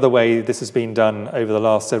the other way this has been done over the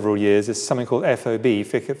last several years is something called FOB,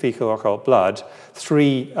 fecal occult blood,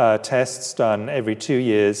 3 tests done every 2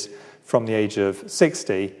 years from the age of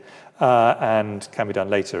 60, and can be done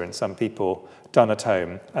later in some people, done at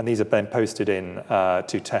home. And these are then posted in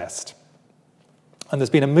to test. And there's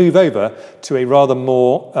been a move over to a rather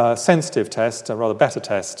more sensitive test, a rather better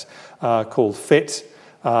test called FIT,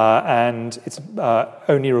 and it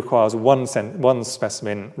only requires one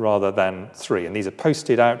specimen rather than 3. And these are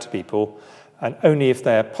posted out to people, and only if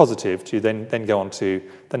they're positive do you then go on to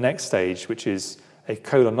the next stage, which is a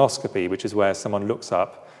colonoscopy, which is where someone looks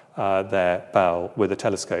up their bowel with a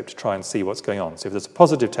telescope to try and see what's going on. So if there's a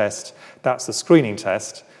positive test, that's the screening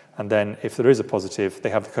test. And then if there is a positive, they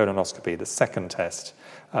have the colonoscopy, the second test,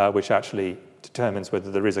 which actually determines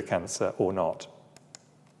whether there is a cancer or not.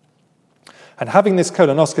 And having this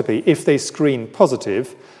colonoscopy, if they screen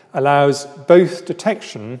positive, allows both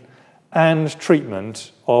detection and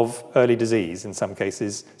treatment of early disease in some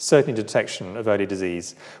cases, certainly detection of early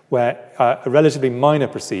disease, where a relatively minor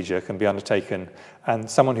procedure can be undertaken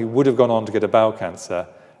and someone who would have gone on to get a bowel cancer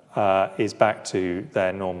is back to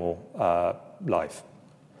their normal life.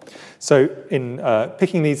 So in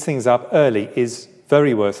picking these things up early is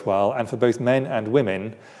very worthwhile, and for both men and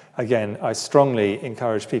women, again, I strongly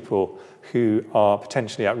encourage people who are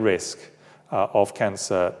potentially at risk of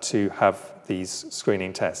cancer to have these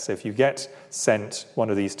screening tests. So if you get sent one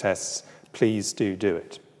of these tests, please do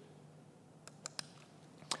it.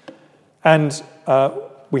 And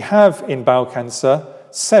we have in bowel cancer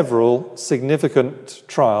several significant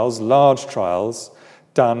trials, large trials,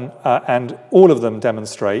 done, and all of them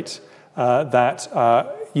demonstrate that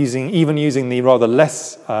even using the rather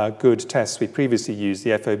less good tests we previously used,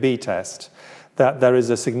 the FOB test, that there is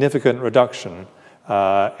a significant reduction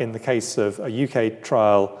in the case of a UK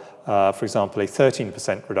trial, for example, a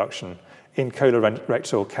 13% reduction in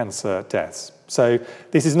colorectal cancer deaths. So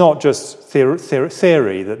this is not just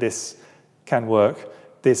theory that this can work.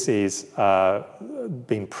 This is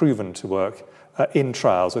being proven to work in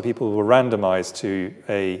trials where people were randomized to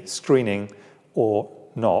a screening or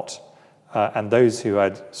not, and those who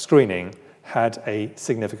had screening had a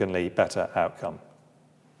significantly better outcome.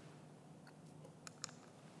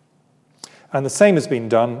 And the same has been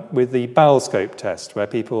done with the BowelScope test, where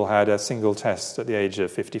people had a single test at the age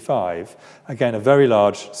of 55. Again, a very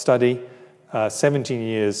large study, 17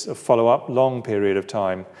 years of follow-up, long period of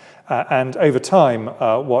time. And over time,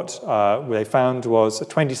 what they found was a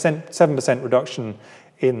 27% reduction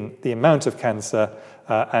in the amount of cancer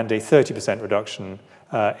and a 30% reduction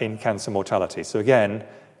in cancer mortality. So again,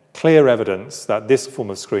 clear evidence that this form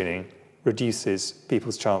of screening reduces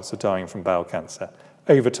people's chance of dying from bowel cancer.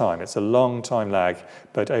 Over time, it's a long time lag,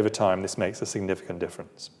 but over time this makes a significant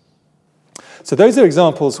difference. So those are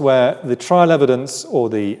examples where the trial evidence or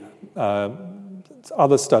the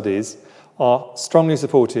other studies are strongly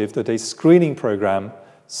supportive that a screening program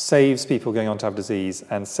saves people going on to have disease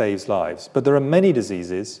and saves lives. But there are many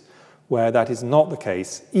diseases where that is not the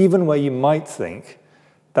case, even where you might think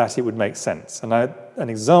that it would make sense. And an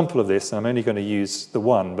example of this, and I'm only going to use the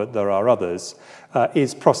one, but there are others,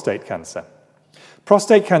 is prostate cancer.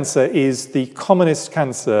 Prostate cancer is the commonest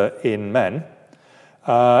cancer in men,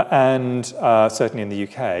 and certainly in the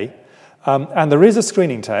UK. And there is a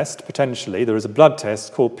screening test, potentially. There is a blood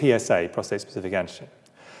test called PSA, prostate-specific antigen.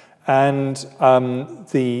 And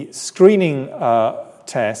the screening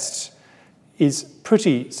test is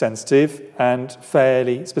pretty sensitive and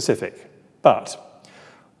fairly specific. But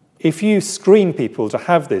if you screen people to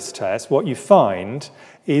have this test, what you find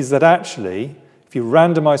is that actually, if you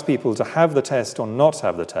randomize people to have the test or not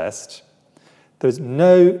have the test, there's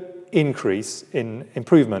no increase in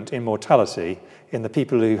improvement in mortality in the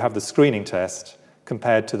people who have the screening test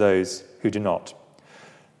compared to those who do not.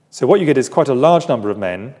 So what you get is quite a large number of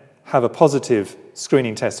men have a positive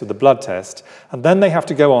screening test with the blood test, and then they have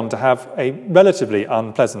to go on to have a relatively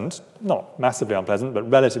unpleasant, not massively unpleasant, but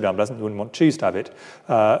relatively unpleasant, you wouldn't choose to have it,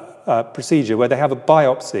 procedure where they have a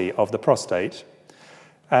biopsy of the prostate,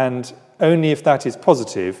 and only if that is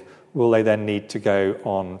positive will they then need to go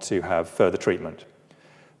on to have further treatment.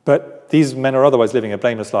 But these men are otherwise living a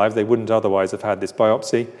blameless life. They wouldn't otherwise have had this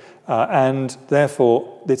biopsy. And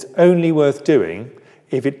therefore, it's only worth doing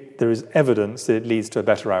if there is evidence that it leads to a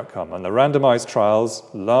better outcome. And the randomized trials,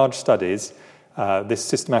 large studies, this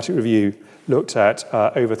systematic review looked at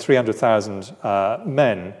over 300,000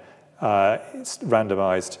 men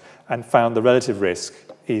randomized and found the relative risk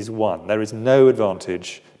is 1. There is no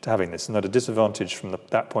advantage to having this, not a disadvantage from the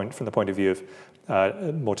point of view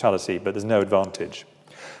of mortality, but there's no advantage.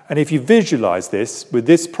 And if you visualize this, with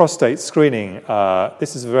this prostate screening,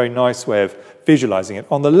 this is a very nice way of visualizing it.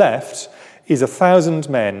 On the left is 1,000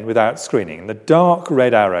 men without screening. In the dark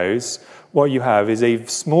red arrows, what you have is a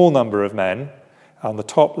small number of men on the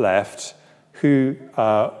top left who,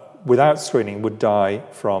 without screening, would die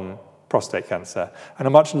from prostate cancer, and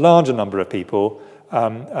a much larger number of people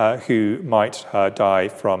who might die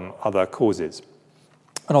from other causes.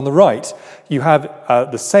 And on the right, you have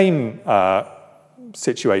the same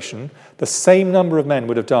situation. The same number of men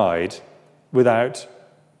would have died with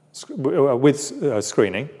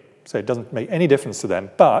screening, so it doesn't make any difference to them.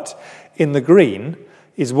 But in the green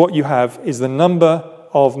is what you have is the number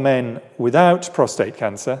of men without prostate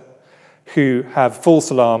cancer who have false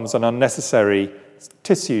alarms and unnecessary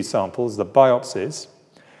tissue samples, the biopsies.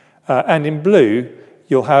 And in blue,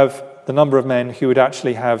 you'll have the number of men who would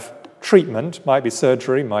actually have treatment, might be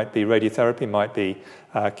surgery, might be radiotherapy, might be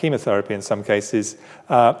chemotherapy in some cases,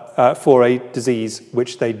 for a disease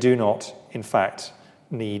which they do not, in fact,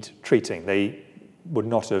 need treating. They would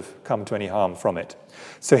not have come to any harm from it.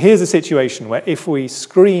 So here's a situation where if we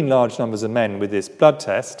screen large numbers of men with this blood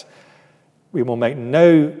test, we will make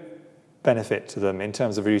no benefit to them in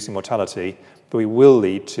terms of reducing mortality, but we will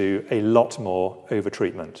lead to a lot more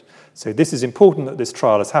overtreatment. So this is important that this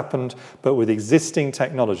trial has happened, but with existing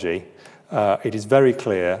technology, it is very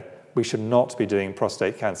clear we should not be doing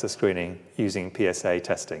prostate cancer screening using PSA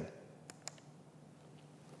testing.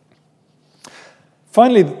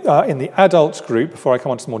 Finally, in the adult group, before I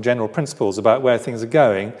come on to some more general principles about where things are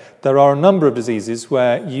going, there are a number of diseases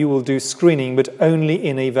where you will do screening, but only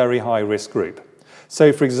in a very high-risk group.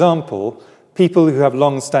 So, for example, people who have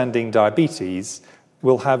long-standing diabetes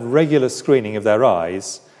will have regular screening of their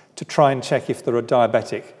eyes to try and check if there are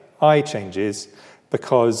diabetic eye changes,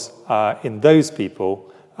 because in those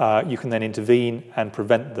people, you can then intervene and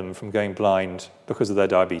prevent them from going blind because of their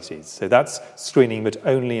diabetes. So that's screening, but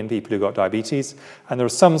only in people who've got diabetes. And there are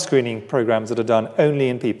some screening programs that are done only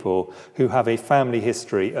in people who have a family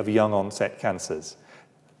history of young onset cancers.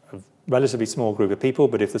 A relatively small group of people,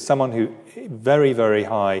 but if there's someone who very, very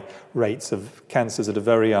high rates of cancers at a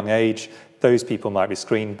very young age, those people might be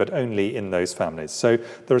screened, but only in those families. So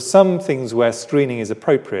there are some things where screening is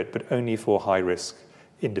appropriate, but only for high-risk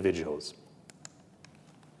individuals.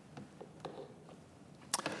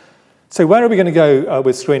 So where are we going to go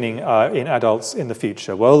with screening in adults in the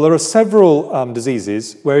future? Well, there are several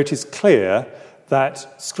diseases where it is clear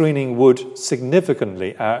that screening would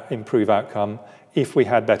significantly improve outcome if we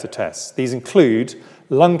had better tests. These include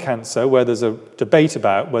lung cancer, where there's a debate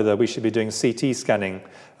about whether we should be doing CT scanning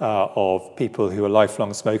of people who are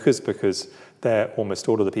lifelong smokers, because they're almost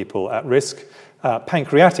all of the people at risk.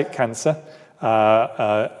 Pancreatic cancer,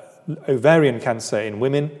 ovarian cancer in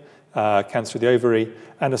women, cancer of the ovary,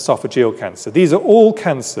 and esophageal cancer. These are all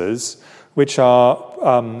cancers which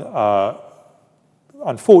are,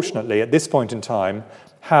 unfortunately, at this point in time,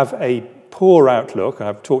 have a poor outlook, and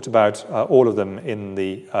I've talked about all of them in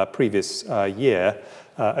the previous year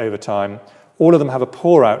over time. All of them have a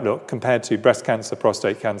poor outlook compared to breast cancer,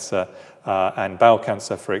 prostate cancer, and bowel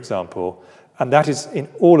cancer, for example. And that is in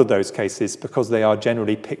all of those cases because they are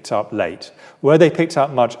generally picked up late. Were they picked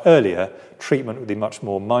up much earlier, treatment would be much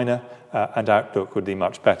more minor and outlook would be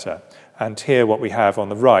much better. And here what we have on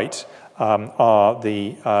the right are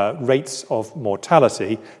the rates of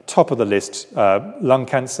mortality. Top of the list, lung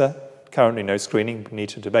cancer, currently no screening, we need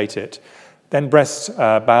to debate it. Then breast,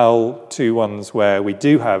 bowel, two ones where we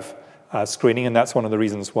do have screening, and that's one of the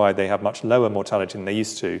reasons why they have much lower mortality than they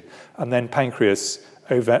used to. And then pancreas,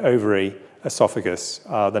 ovary, esophagus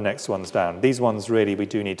are the next ones down. These ones really we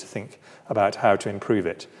do need to think about how to improve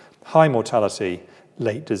it. High mortality,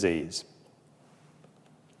 late disease.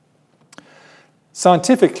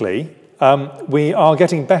 Scientifically, we are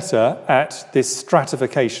getting better at this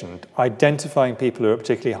stratification, identifying people who are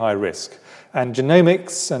particularly high risk. And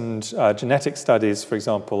genomics and genetic studies, for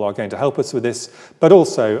example, are going to help us with this, but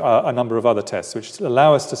also a number of other tests which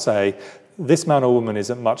allow us to say this man or woman is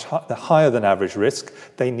at much higher than average risk,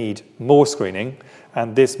 they need more screening,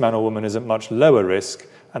 and this man or woman is at much lower risk,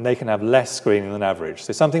 and they can have less screening than average.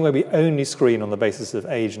 So something where we only screen on the basis of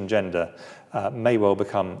age and gender may well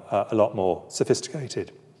become a lot more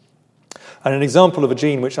sophisticated. And an example of a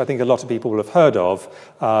gene which I think a lot of people will have heard of,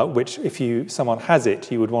 which if someone has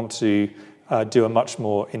it, you would want to do a much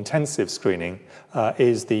more intensive screening,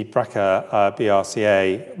 is the BRCA,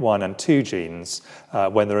 BRCA1 and 2 genes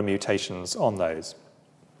when there are mutations on those.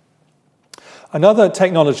 Another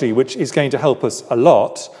technology which is going to help us a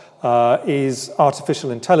lot is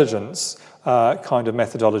artificial intelligence kind of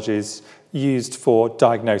methodologies used for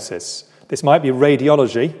diagnosis. This might be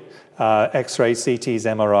radiology, X-rays, CTs,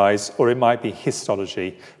 MRIs, or it might be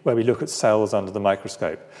histology, where we look at cells under the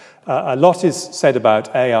microscope. A lot is said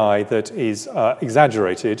about AI that is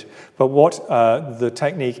exaggerated, but what the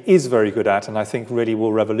technique is very good at, and I think really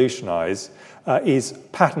will revolutionize, is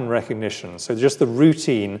pattern recognition. So just the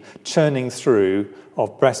routine churning through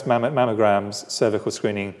of breast mammograms, cervical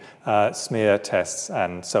screening, smear tests,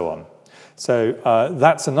 and so on. So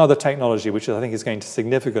that's another technology which I think is going to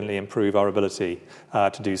significantly improve our ability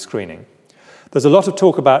to do screening. There's a lot of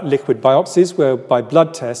talk about liquid biopsies, where by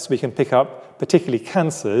blood tests we can pick up particularly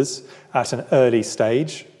cancers at an early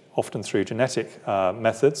stage, often through genetic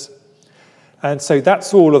methods. And so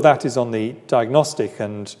all of that is on the diagnostic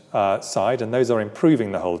side, and those are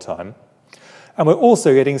improving the whole time. And we're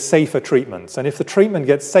also getting safer treatments. And if the treatment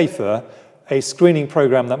gets safer, a screening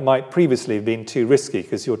program that might previously have been too risky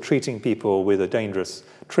because you're treating people with a dangerous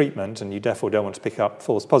treatment and you therefore don't want to pick up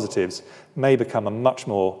false positives may become a much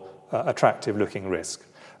more attractive looking risk.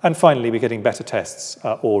 And finally, we're getting better tests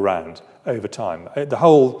all round over time. The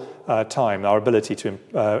whole time, our ability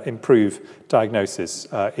to improve diagnosis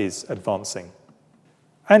is advancing.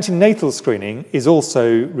 Antenatal screening is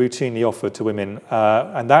also routinely offered to women,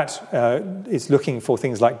 and that is looking for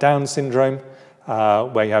things like Down syndrome,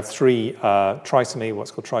 where you have trisomy,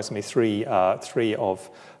 what's called trisomy 3 of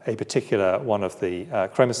a particular one of the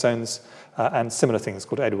chromosomes, and similar things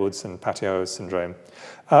called Edwards and Patau syndrome.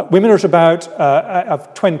 Women are at about,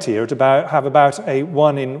 of 20, have about a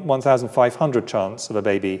 1 in 1,500 chance of a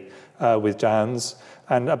baby with Downs,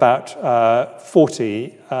 and about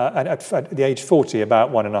 40, and at the age 40,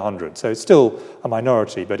 about 1 in 100. So it's still a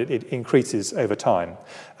minority, but it increases over time.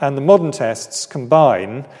 And the modern tests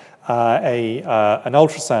combine an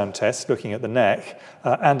ultrasound test looking at the neck,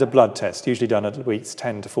 and a blood test, usually done at weeks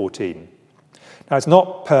 10 to 14. Now, it's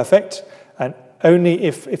not perfect, and only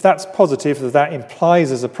if that's positive, if that implies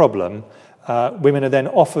there's a problem, women are then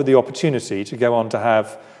offered the opportunity to go on to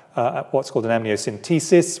have what's called an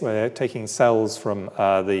amniocentesis, where they're taking cells from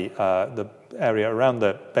the area around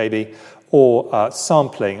the baby, or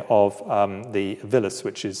sampling of the villus,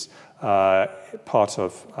 which is part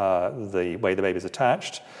of the way the baby is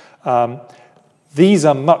attached. These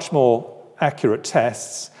are much more accurate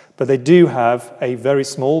tests, but they do have a very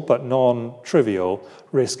small but non-trivial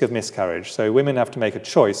risk of miscarriage. So women have to make a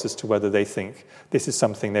choice as to whether they think this is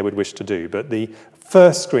something they would wish to do. But the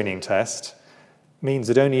first screening test means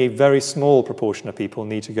that only a very small proportion of people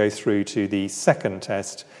need to go through to the second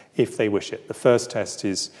test if they wish it. The first test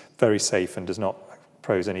is very safe and does not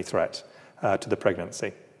pose any threat to the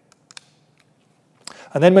pregnancy.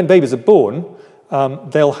 And then when babies are born,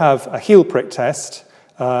 they'll have a heel prick test,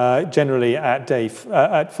 generally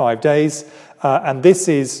at 5 days, and this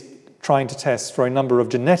is trying to test for a number of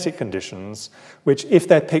genetic conditions which, if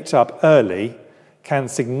they're picked up early, can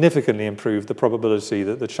significantly improve the probability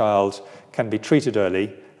that the child can be treated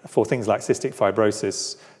early for things like cystic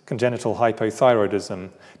fibrosis, congenital hypothyroidism.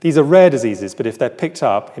 These are rare diseases, but if they're picked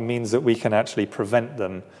up, it means that we can actually prevent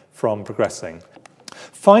them from progressing.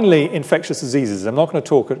 Finally, infectious diseases. I'm not going to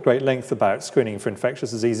talk at great length about screening for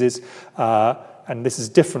infectious diseases, and this is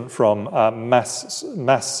different from mass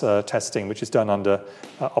testing, which is done under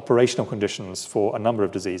operational conditions for a number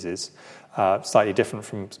of diseases, slightly different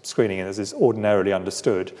from screening as is ordinarily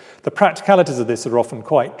understood. The practicalities of this are often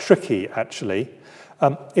quite tricky, actually.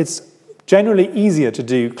 It's generally easier to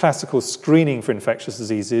do classical screening for infectious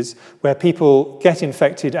diseases where people get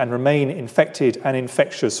infected and remain infected and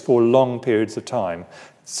infectious for long periods of time.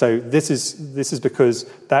 So this is because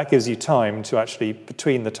that gives you time to actually,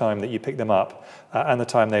 between the time that you pick them up and the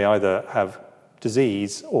time they either have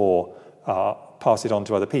disease or pass it on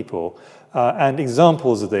to other people. And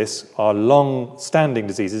examples of this are long-standing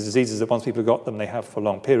diseases that once people have got them, they have for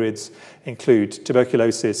long periods, include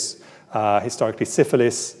tuberculosis, historically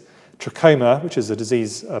syphilis, trachoma, which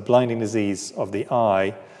is a blinding disease of the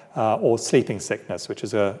eye, or sleeping sickness, which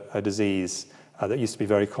is a disease that used to be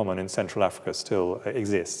very common in Central Africa, still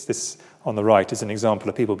exists. This, on the right, is an example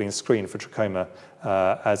of people being screened for trachoma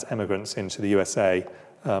as immigrants into the USA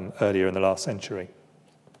earlier in the last century.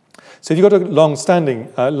 So if you've got a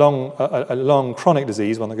long-standing, a long chronic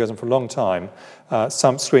disease, one that goes on for a long time,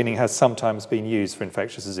 some screening has sometimes been used for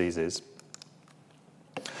infectious diseases.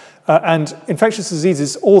 And infectious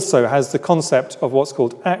diseases also has the concept of what's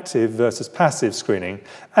called active versus passive screening.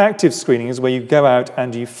 Active screening is where you go out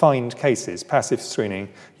and you find cases. Passive screening,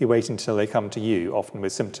 you wait until they come to you, often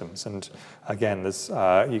with symptoms. And again,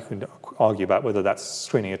 you can argue about whether that's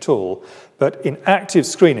screening at all. But in active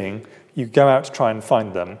screening, you go out to try and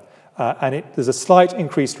find them. And there's a slight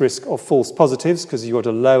increased risk of false positives because you've got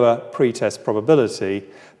a lower pre-test probability,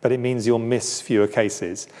 but it means you'll miss fewer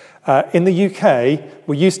cases. In the UK,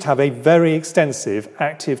 we used to have a very extensive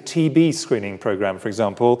active TB screening program, for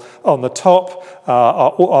example. On the top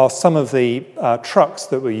are some of the trucks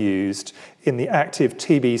that were used in the active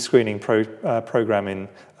TB screening program in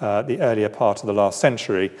the earlier part of the last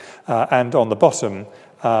century. And on the bottom,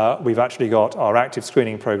 we've actually got our active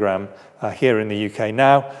screening program here in the UK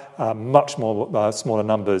now, much more smaller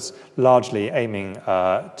numbers, largely aiming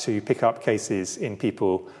to pick up cases in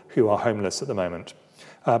people who are homeless at the moment.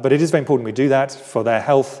 But it is very important we do that for their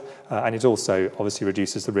health, and it also obviously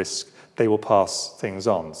reduces the risk they will pass things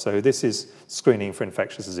on. So this is screening for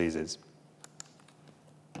infectious diseases.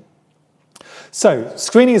 So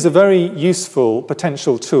screening is a very useful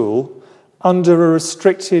potential tool under a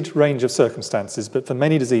restricted range of circumstances, but for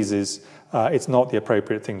many diseases, it's not the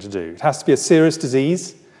appropriate thing to do. It has to be a serious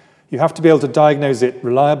disease. You have to be able to diagnose it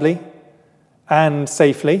reliably and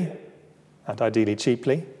safely, and ideally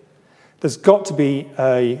cheaply. There's got to be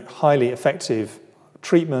a highly effective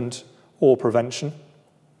treatment or prevention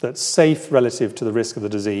that's safe relative to the risk of the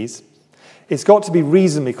disease. It's got to be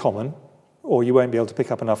reasonably common, or you won't be able to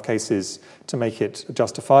pick up enough cases to make it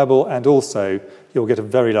justifiable, and also you'll get a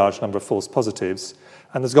very large number of false positives.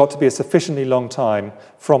 And there's got to be a sufficiently long time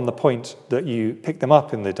from the point that you pick them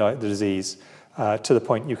up in the disease to the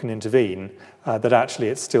point you can intervene, that actually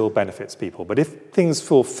it still benefits people. But if things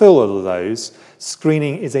fulfill all of those,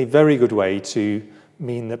 screening is a very good way to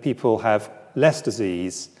mean that people have less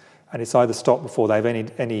disease, and it's either stopped before they have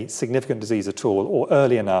any significant disease at all, or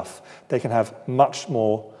early enough they can have much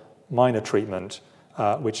more minor treatment,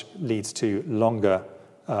 which leads to longer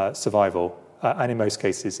survival, and in most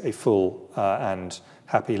cases a full and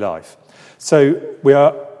happy life. So we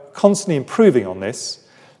are constantly improving on this,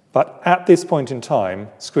 but at this point in time,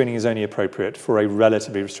 screening is only appropriate for a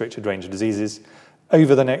relatively restricted range of diseases.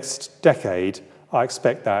 Over the next decade, I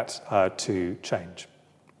expect that to change.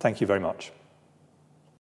 Thank you very much.